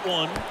on that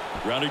one.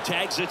 Runner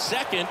tags at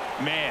second.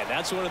 Man,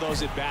 that's one of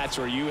those at-bats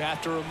where you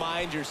have to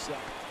remind yourself.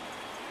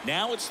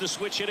 Now it's the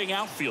switch-hitting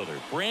outfielder,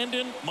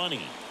 Brandon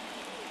Money.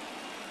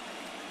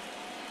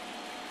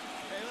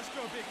 Hey, let's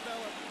go, big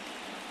fella.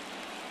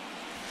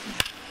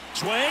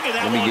 Swing, and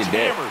that one's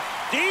hammered.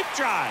 Deep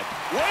drive.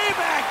 Way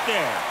back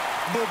there.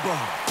 Boom.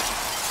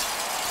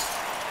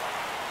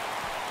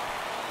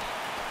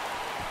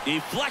 He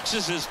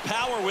flexes his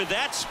power with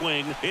that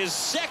swing, his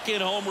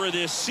second homer of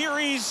this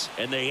series,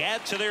 and they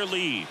add to their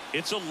lead.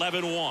 It's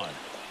 11-1.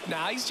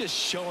 Now he's just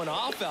showing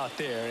off out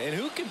there, and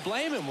who can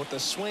blame him with a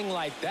swing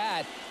like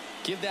that?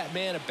 Give that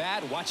man a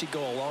bat, watch it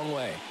go a long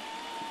way.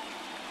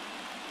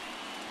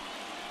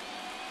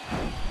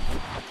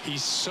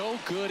 He's so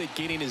good at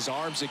getting his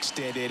arms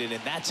extended, and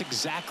that's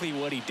exactly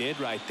what he did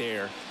right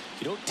there.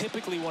 You don't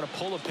typically want to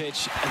pull a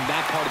pitch in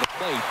that part of the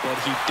plate, but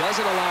he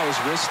doesn't allow his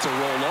wrist to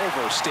roll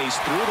over, stays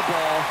through the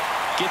ball,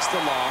 gets the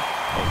lock,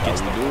 and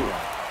gets the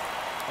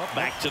run.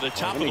 Back to the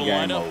top of the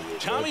lineup,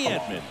 Tommy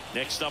Edman.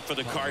 Next up for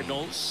the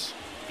Cardinals.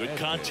 Good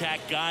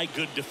contact guy,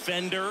 good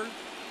defender.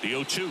 The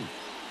 0-2.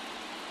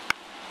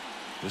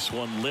 This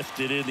one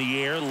lifted in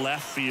the air,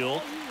 left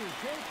field.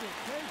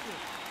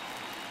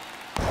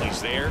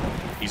 He's there.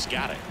 He's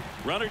got it.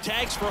 Runner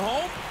tags for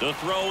home. The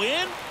throw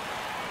in.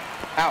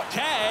 Out.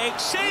 Tag,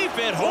 safe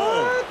at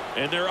home. What?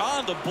 And they're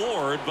on the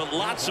board, but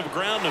lots of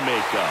ground to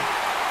make up.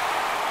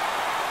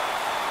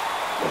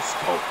 Let's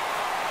go.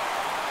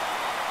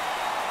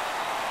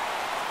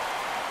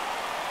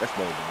 Let's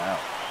move him out.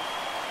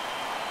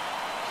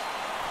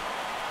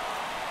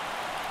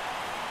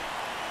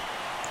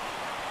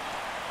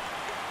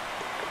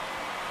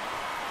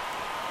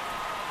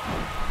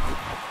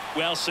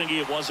 Well, Singy,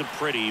 it wasn't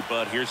pretty,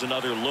 but here's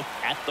another look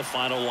at the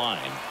final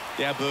line.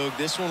 Yeah, Boog,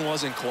 this one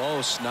wasn't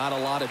close. Not a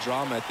lot of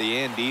drama at the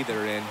end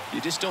either, and you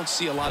just don't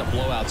see a lot of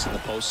blowouts in the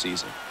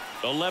postseason.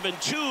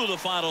 11-2 the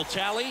final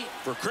tally.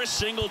 For Chris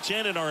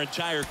Singleton and our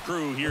entire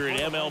crew here at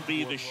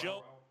MLB The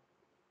Show.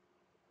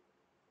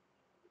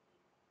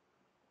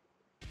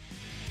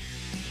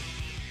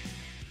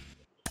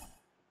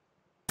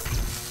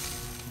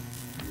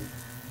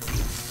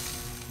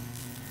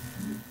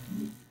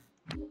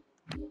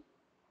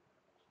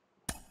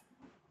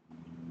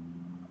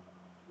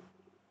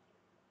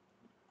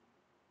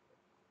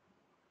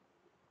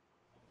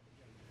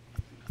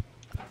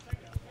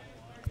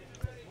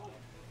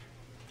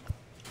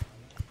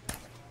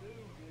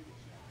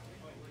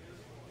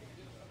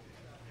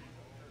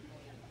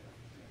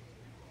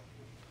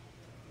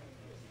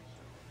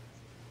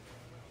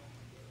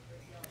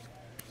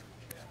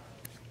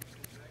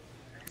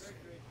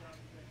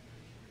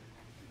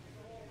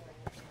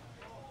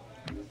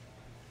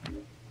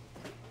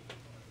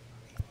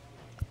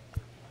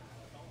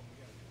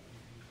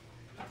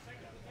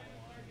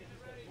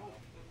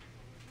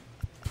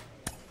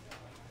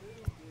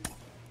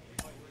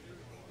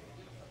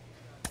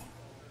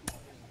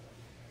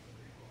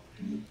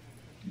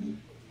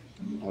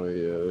 Oh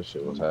yeah, this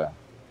shit was high.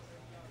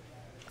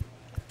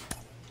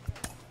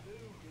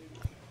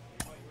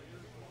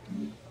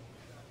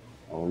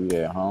 Oh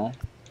yeah, huh?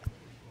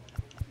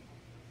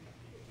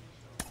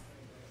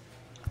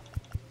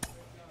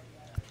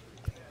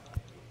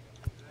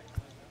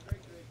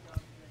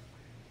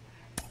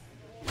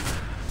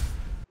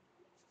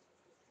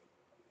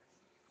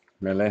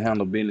 Man, let's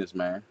handle business,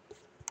 man.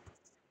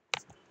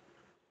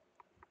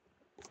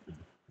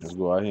 Let's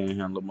go out here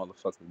and handle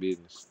motherfucking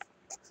business.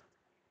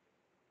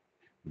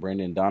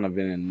 Brendan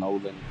Donovan and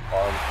Nolan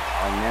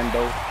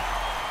Arenado.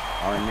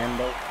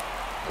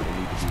 They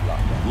need to be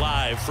locked down.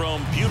 Live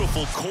from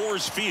beautiful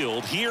Coors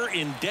Field here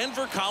in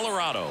Denver,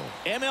 Colorado.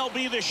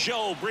 MLB The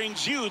Show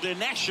brings you the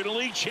National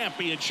League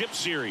Championship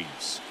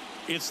Series.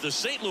 It's the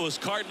St. Louis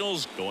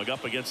Cardinals going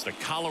up against the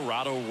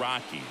Colorado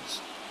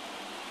Rockies.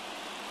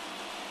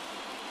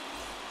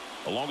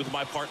 Along with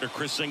my partner,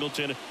 Chris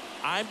Singleton,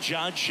 I'm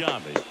John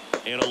Shamit.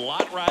 And a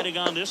lot riding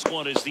on this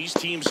one as these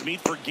teams meet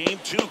for Game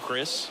 2,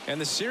 Chris.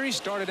 And the series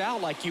started out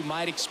like you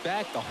might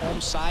expect. The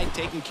home side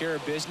taking care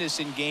of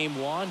business in Game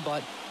 1.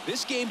 But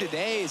this game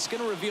today is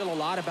going to reveal a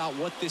lot about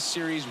what this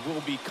series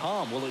will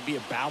become. Will it be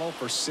a battle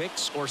for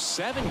 6 or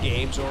 7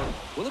 games, or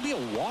will it be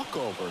a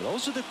walkover?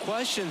 Those are the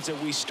questions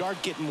that we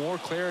start getting more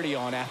clarity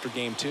on after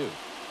Game 2.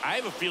 I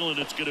have a feeling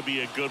it's going to be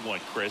a good one,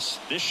 Chris.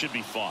 This should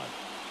be fun.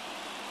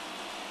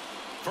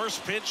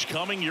 First pitch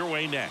coming your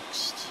way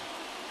next.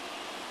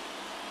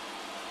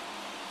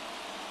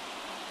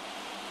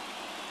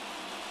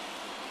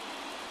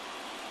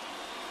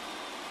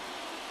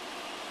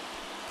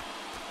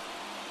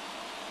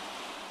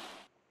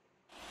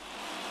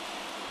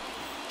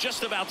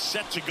 Just about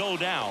set to go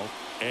now,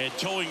 and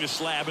towing the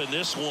slab in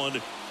this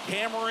one,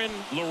 Cameron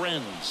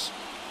Lorenz.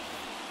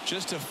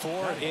 Just a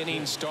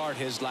 4-inning start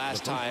his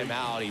last time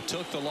out. He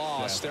took the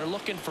loss. They're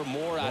looking for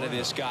more out of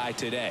this guy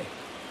today.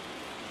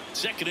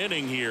 Second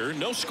inning here,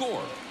 no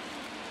score.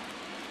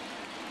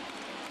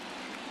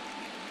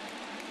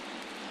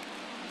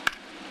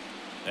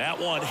 That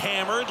one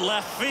hammered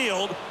left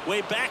field,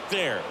 way back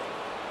there.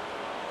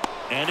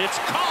 And it's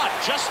caught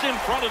just in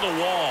front of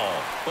the wall.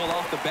 Well,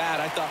 off the bat,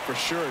 I thought for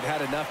sure it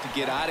had enough to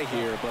get out of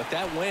here, but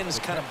that wind's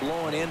kind of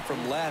blowing in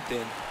from left.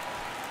 And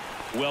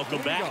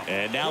welcome back.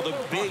 And now the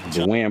big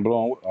the wind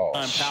blowing. Oh,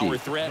 power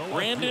threat,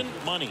 Brandon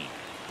Money.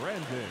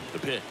 The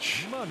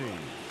pitch.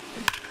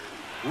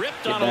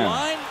 Ripped on a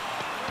line.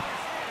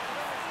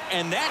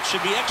 And that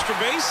should be extra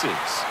bases.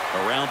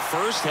 Around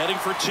first, heading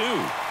for 2.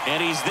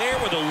 And he's there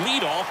with a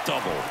leadoff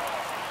double.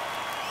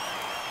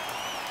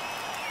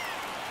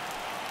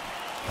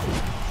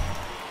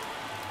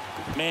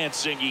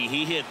 Mancini,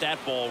 he hit that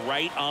ball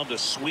right on the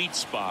sweet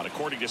spot.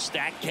 According to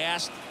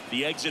StatCast,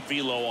 the exit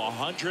velo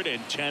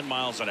 110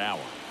 miles an hour.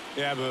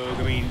 Yeah, Boog,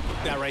 I mean,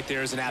 that right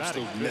there is an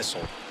absolute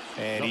missile.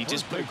 And he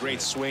just put a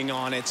great swing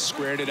on it,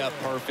 squared it up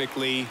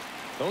perfectly.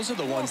 Those are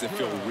the ones that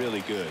feel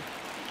really good.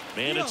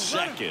 Man at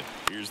second.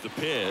 Here's the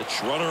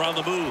pitch. Runner on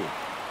the move.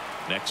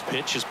 Next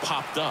pitch is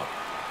popped up.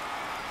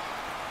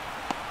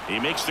 He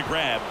makes the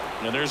grab,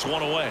 and there's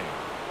one away.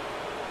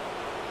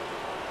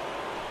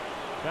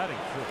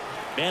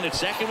 Man at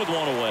second with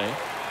one away.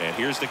 And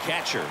here's the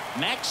catcher,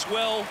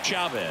 Maxwell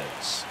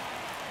Chavez.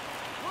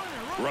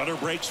 Runner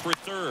breaks for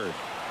third.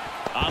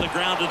 On the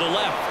ground to the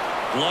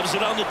left. Gloves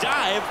it on the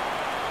dive.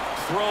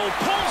 Throw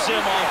pulls him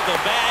off the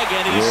bag,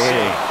 and he's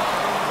safe.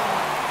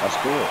 That's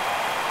good.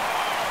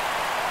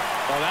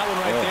 Well, that one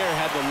right there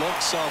had the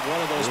looks of one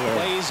of those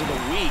plays of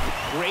the week.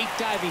 Great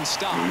diving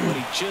stop, but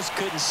he just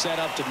couldn't set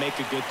up to make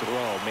a good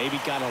throw. Maybe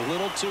got a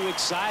little too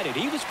excited.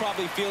 He was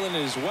probably feeling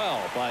it as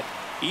well, but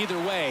either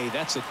way,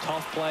 that's a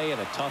tough play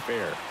and a tough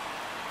error.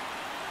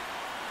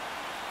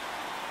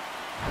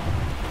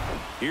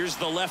 Here's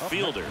the left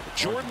fielder,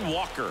 Jordan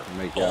Walker.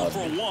 0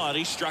 for 1.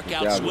 He struck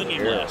out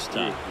swinging last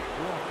time.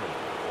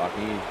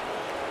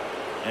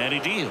 And he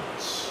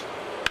deals.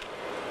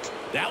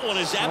 That one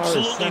is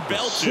absolutely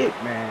belted.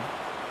 Shit, man.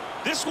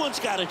 This one's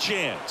got a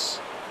chance.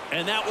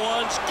 And that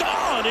one's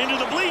gone into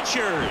the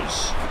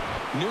bleachers.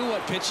 Knew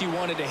what pitch he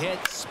wanted to hit.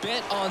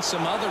 Spit on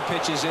some other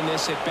pitches in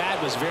this at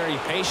bat. Was very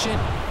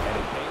patient.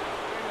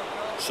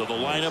 So the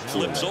lineup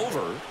flips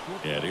over.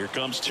 And here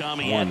comes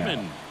Tommy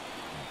Edman.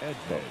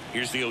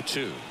 Here's the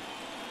 0-2.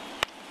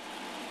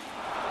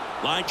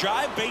 Line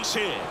drive, base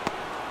hit.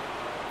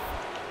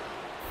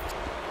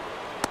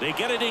 They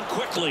get it in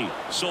quickly.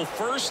 So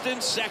first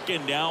and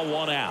second, now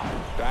one out.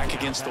 Back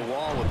against the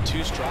wall with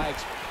 2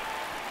 strikes.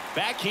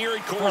 Back here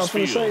at Coors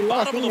Field,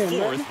 bottom of the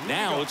 4th.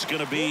 Now it's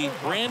going to be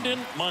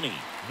Brandon Money.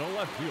 The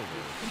left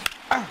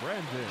fielder,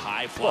 Brandon.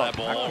 High fly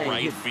ball,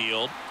 right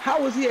field. How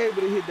was he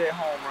able to hit that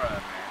home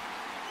run,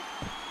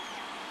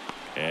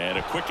 man? And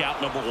a quick out,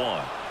 number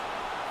 1.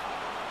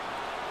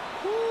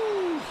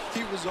 Woo,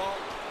 he was all.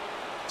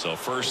 So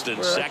first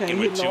and second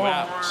with 2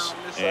 outs.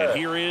 And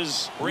here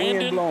is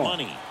Brandon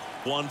Money.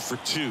 1 for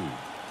 2.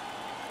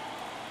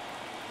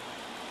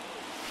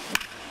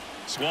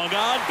 Swung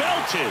on,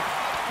 belted.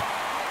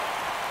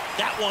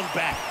 That one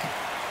back.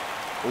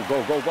 Oh,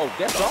 go.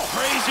 That's go all.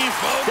 Crazy,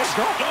 folks.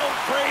 Go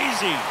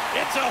crazy.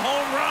 It's a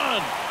home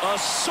run. A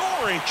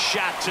soaring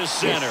shot to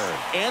center.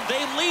 Yes. And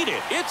they lead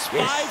it. It's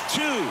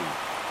 5-2.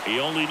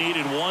 He only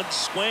needed 1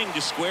 swing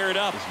to square it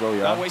up. Let's go,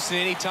 y'all. Not wasting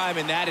any time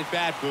in that at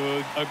bat,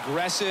 Boog.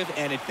 Aggressive,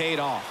 and it paid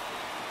off.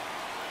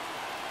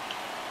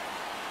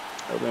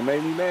 That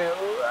made me mad.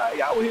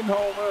 Y'all were hitting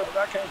home runs, but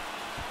I can't.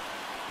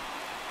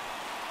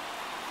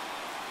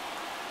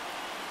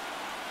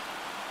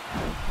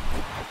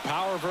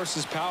 power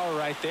versus power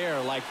right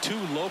there, like two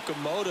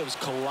locomotives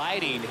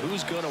colliding.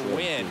 Who's going to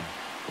win?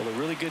 Well, a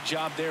really good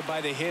job there by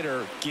the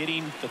hitter,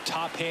 getting the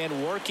top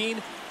hand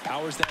working.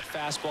 Powers that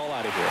fastball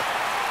out of here.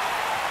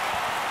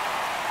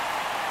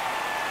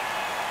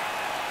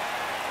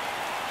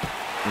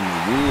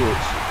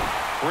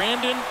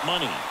 Brandon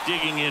Money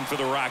digging in for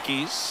the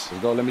Rockies.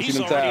 Let's go. Let me see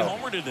them already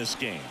homered in this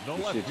game.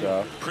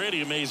 Shit,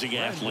 pretty amazing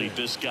athlete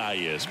this guy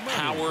is.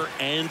 Power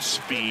and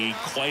speed,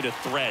 quite a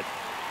threat.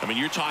 I mean,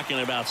 you're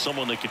talking about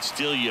someone that could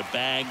steal you a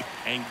bag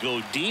and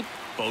go deep.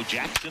 Bo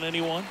Jackson,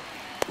 anyone?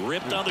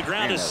 Ripped on the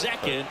ground to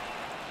second.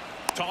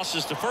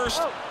 Tosses to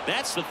first.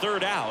 That's the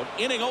third out.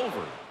 Inning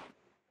over.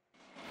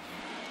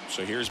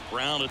 So here's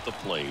Brown at the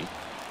plate.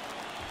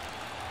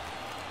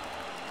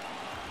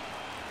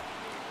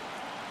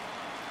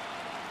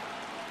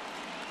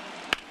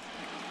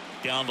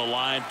 Down the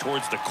line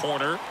towards the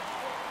corner.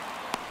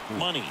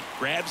 Money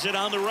grabs it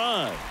on the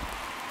run.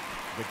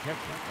 Good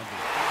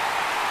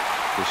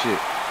shit.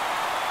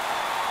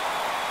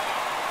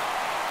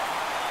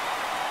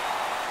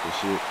 Good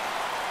shit.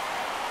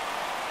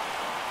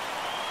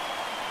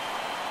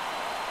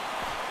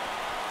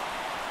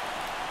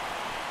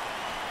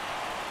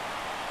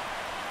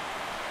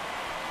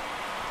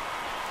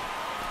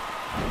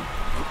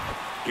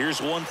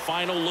 Here's one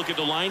final look at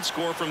the line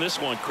score from this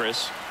one,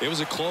 Chris. It was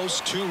a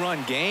close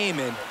two-run game,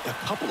 and a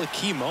couple of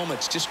key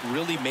moments just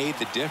really made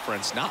the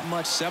difference. Not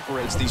much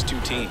separates these two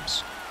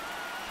teams.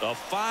 A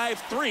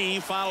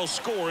 5-3 final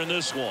score in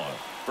this one.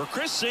 For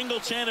Chris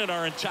Singleton and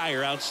our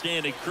entire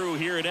outstanding crew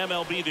here at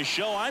MLB The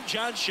Show, I'm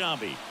John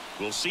Shambi.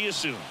 We'll see you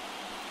soon.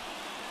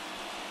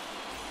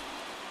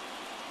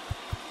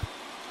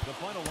 The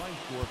final line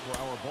score for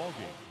our ball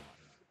game.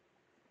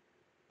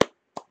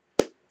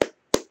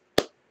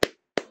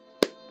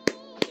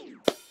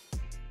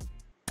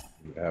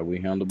 How we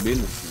handle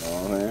business, you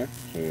know what I'm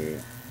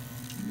saying?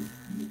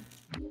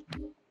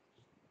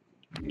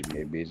 Yeah.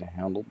 Get busy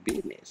handle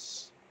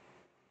business.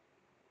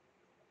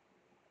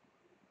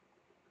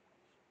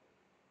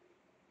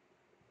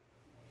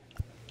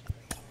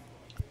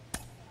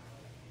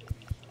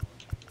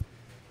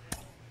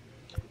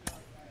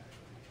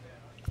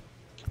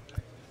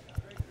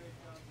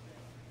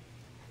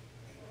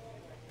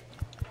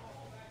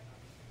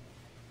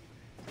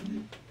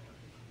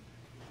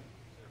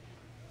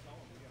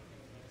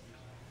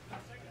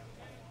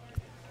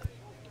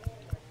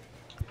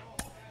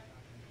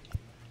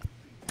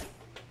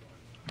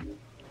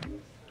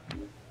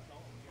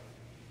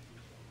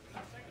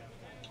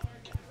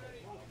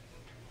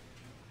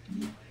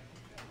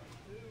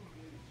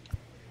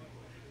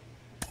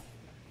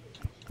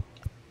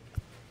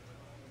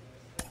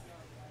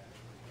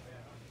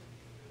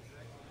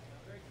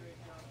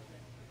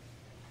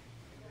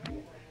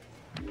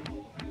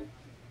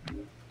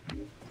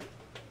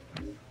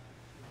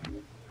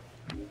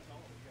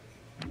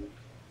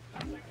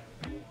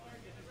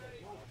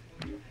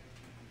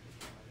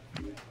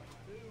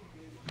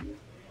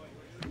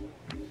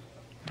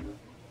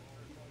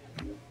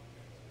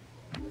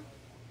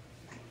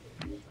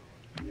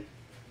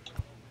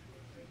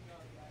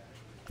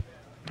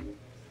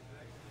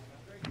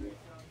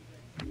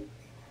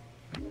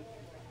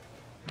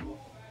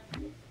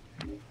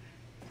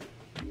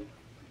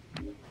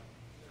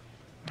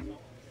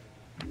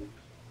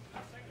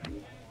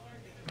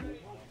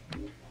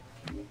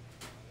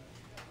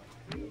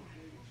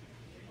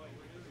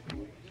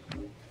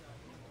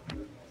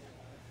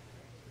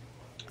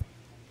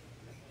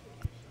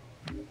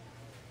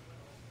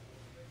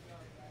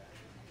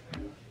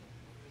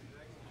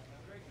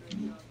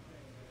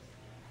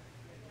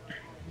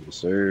 Yes,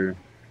 sir.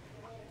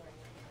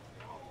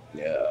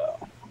 Yeah.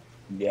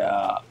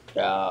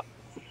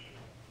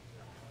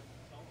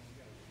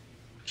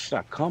 Should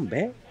I come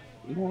back?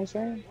 You know what I'm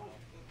saying?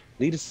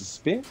 Leave the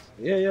suspense?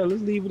 Yeah,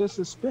 let's leave it a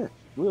suspense.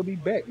 We'll be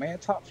back, man.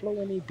 Top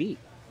floor in a beat.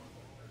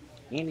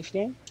 You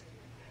understand?